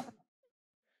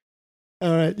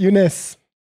 All right, Younes.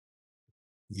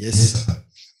 Yes.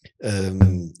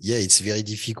 It's very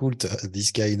difficult,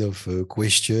 this kind of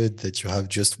question that you have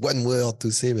just one word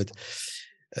to say, but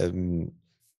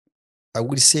I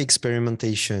will say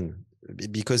experimentation.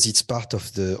 because it's part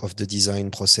of the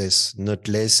design process, not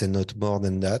less and not more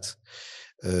than that.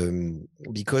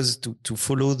 Because to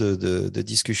follow the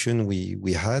discussion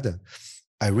we had,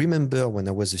 I remember when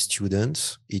I was a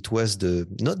student, it was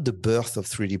not the birth of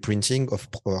 3D printing, of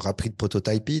rapid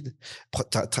prototyping,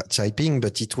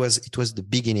 but it was the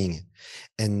beginning.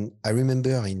 And I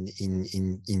remember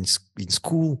in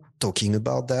school talking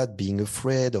about that, being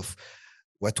afraid of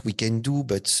what we can do,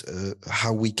 but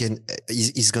how we can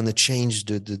is going to change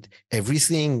the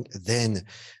everything. Then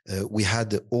we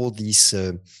had all these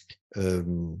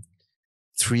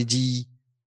 3D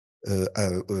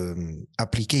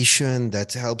application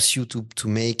that helps you to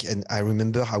make. And I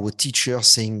remember our teacher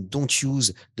saying, don't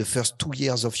use the first 2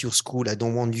 years of your school. I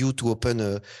don't want you to open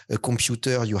a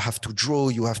computer. You have to draw,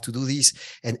 you have to do this.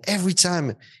 And every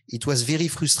time it was very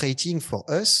frustrating for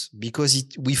us because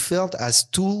we felt as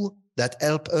tool that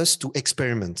help us to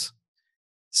experiment.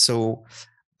 So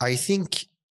I think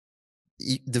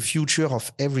the future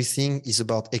of everything is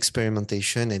about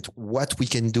experimentation and what we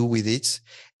can do with it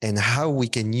and how we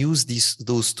can use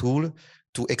those tools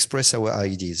to express our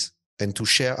ideas and to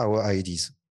share our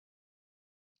ideas.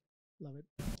 Love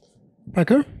it.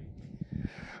 Parker?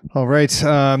 All right.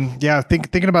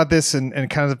 Thinking about this and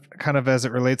kind of as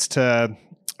it relates to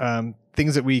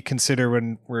things that we consider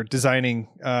when we're designing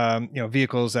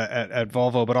vehicles at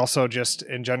Volvo, but also just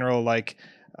in general, like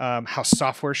how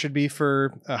software should be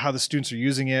for how the students are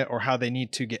using it or how they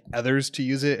need to get others to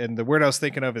use it. And the word I was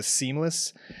thinking of is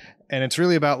seamless. And it's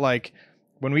really about like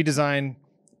when we design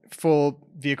full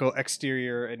vehicle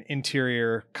exterior and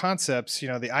interior concepts,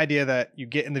 the idea that you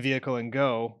get in the vehicle and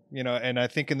go, and I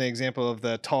think in the example of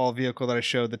the tall vehicle that I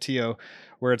showed, the Tio,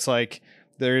 where it's like,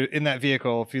 there in that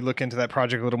vehicle, if you look into that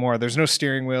project a little more, there's no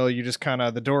steering wheel. You just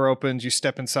the door opens, you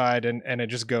step inside and it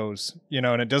just goes,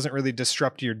 and it doesn't really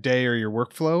disrupt your day or your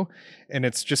workflow. And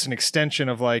it's just an extension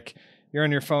of like, you're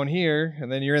on your phone here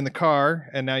and then you're in the car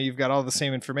and now you've got all the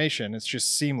same information. It's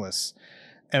just seamless.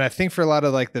 And I think for a lot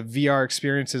of like the VR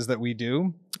experiences that we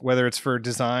do, whether it's for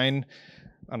design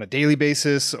on a daily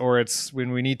basis or it's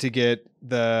when we need to get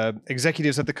the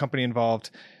executives at the company involved,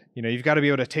 you've got to be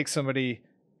able to take somebody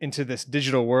into this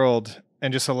digital world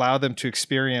and just allow them to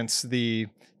experience the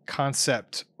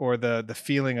concept or the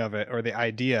feeling of it or the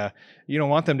idea. You don't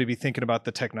want them to be thinking about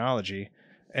the technology.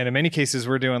 And in many cases,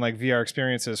 we're doing like VR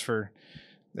experiences for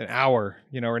an hour,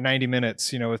 or 90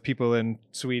 minutes, with people in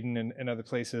Sweden and other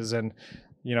places. And,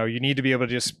 you need to be able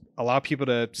to just allow people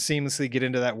to seamlessly get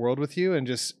into that world with you and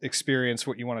just experience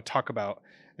what you want to talk about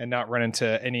and not run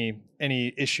into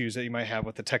any issues that you might have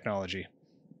with the technology,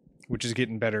 which is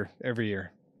getting better every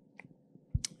year.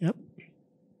 Yep.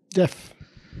 Jeff,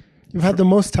 you've had the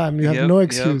most time. You have no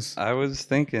excuse. I was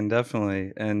thinking,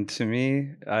 definitely. And to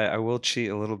me, I will cheat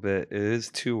a little bit. It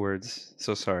is 2 words.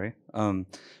 So sorry.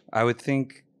 I would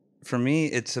think for me,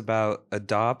 it's about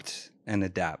adopt and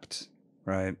adapt,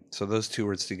 right? So those 2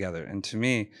 words together. And to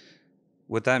me,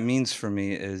 what that means for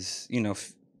me is,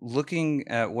 looking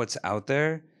at what's out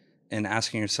there and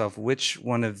asking yourself, which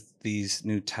one of these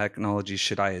new technologies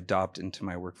should I adopt into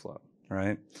my workflow,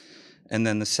 right? And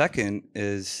then the second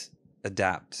is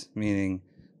adapt, meaning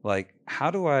like, how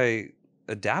do I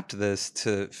adapt this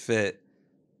to fit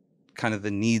kind of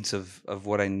the needs of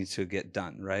what I need to get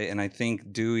done, right? And I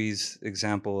think Dewey's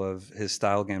example of his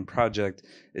StyleGAN project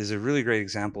is a really great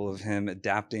example of him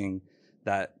adapting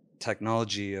that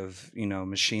technology of,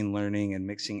 machine learning and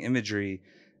mixing imagery.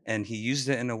 And he used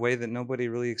it in a way that nobody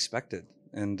really expected.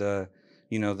 And, the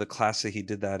class that he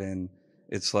did that in,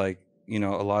 it's like, a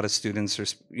lot of students are,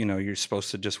 you're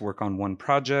supposed to just work on one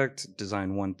project,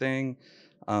 design one thing.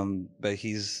 But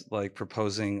he's like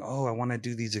proposing, I want to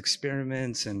do these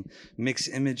experiments and mix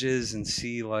images and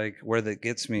see like where that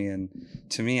gets me. And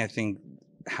to me, I think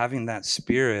having that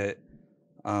spirit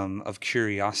of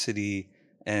curiosity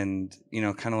and,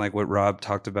 kind of like what Rob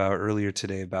talked about earlier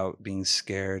today about being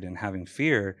scared and having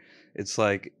fear, it's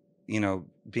like,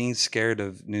 being scared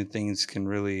of new things can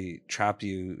really trap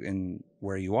you in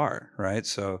where you are, right?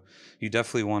 So you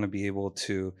definitely want to be able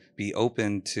to be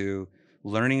open to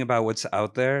learning about what's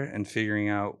out there and figuring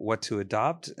out what to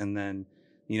adopt, and then,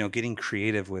 getting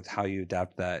creative with how you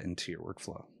adapt that into your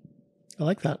workflow. I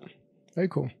like that. Very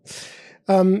cool.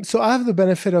 So I have the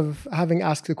benefit of having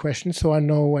asked the question, so I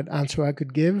know what answer I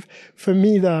could give. For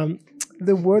me,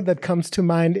 the word that comes to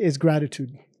mind is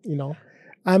gratitude.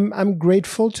 I'm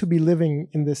grateful to be living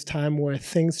in this time where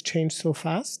things change so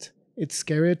fast. It's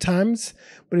scary at times,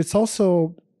 but it's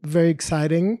also very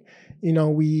exciting.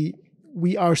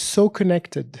 We are so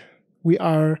connected. We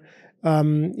are,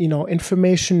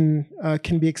 information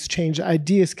can be exchanged,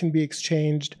 ideas can be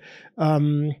exchanged.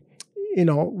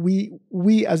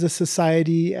 we as a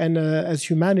society and as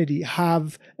humanity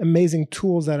have amazing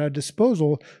tools at our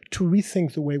disposal to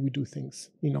rethink the way we do things.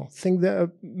 Think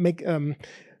that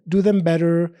do them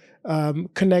better,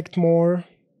 connect more,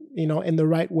 in the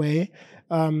right way.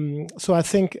 So I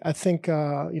think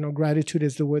gratitude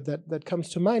is the word that comes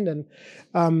to mind, and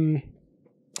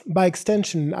by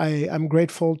extension, I'm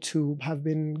grateful to have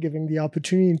been given the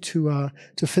opportunity to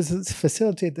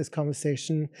facilitate this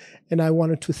conversation, and I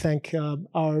wanted to thank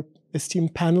our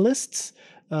esteemed panelists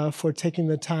for taking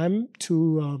the time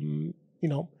to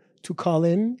call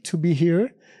in, to be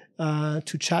here,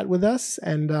 to chat with us,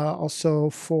 and also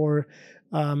for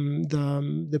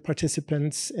the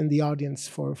participants in the audience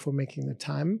for making the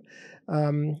time.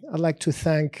 I'd like to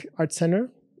thank ArtCenter,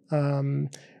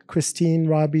 Christine,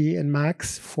 Robbie, and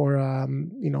Max for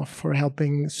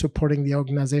helping supporting the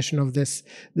organization of this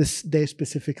day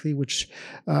specifically, which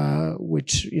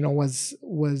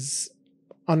was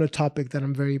on a topic that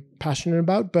I'm very passionate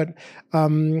about. But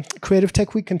Creative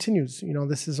Tech Week continues.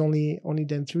 This is only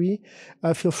day 3.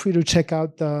 Feel free to check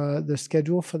out the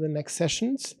schedule for the next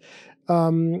sessions.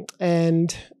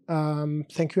 And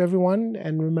thank you, everyone,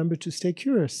 and remember to stay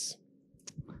curious.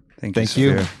 Thank you. Thank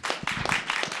you.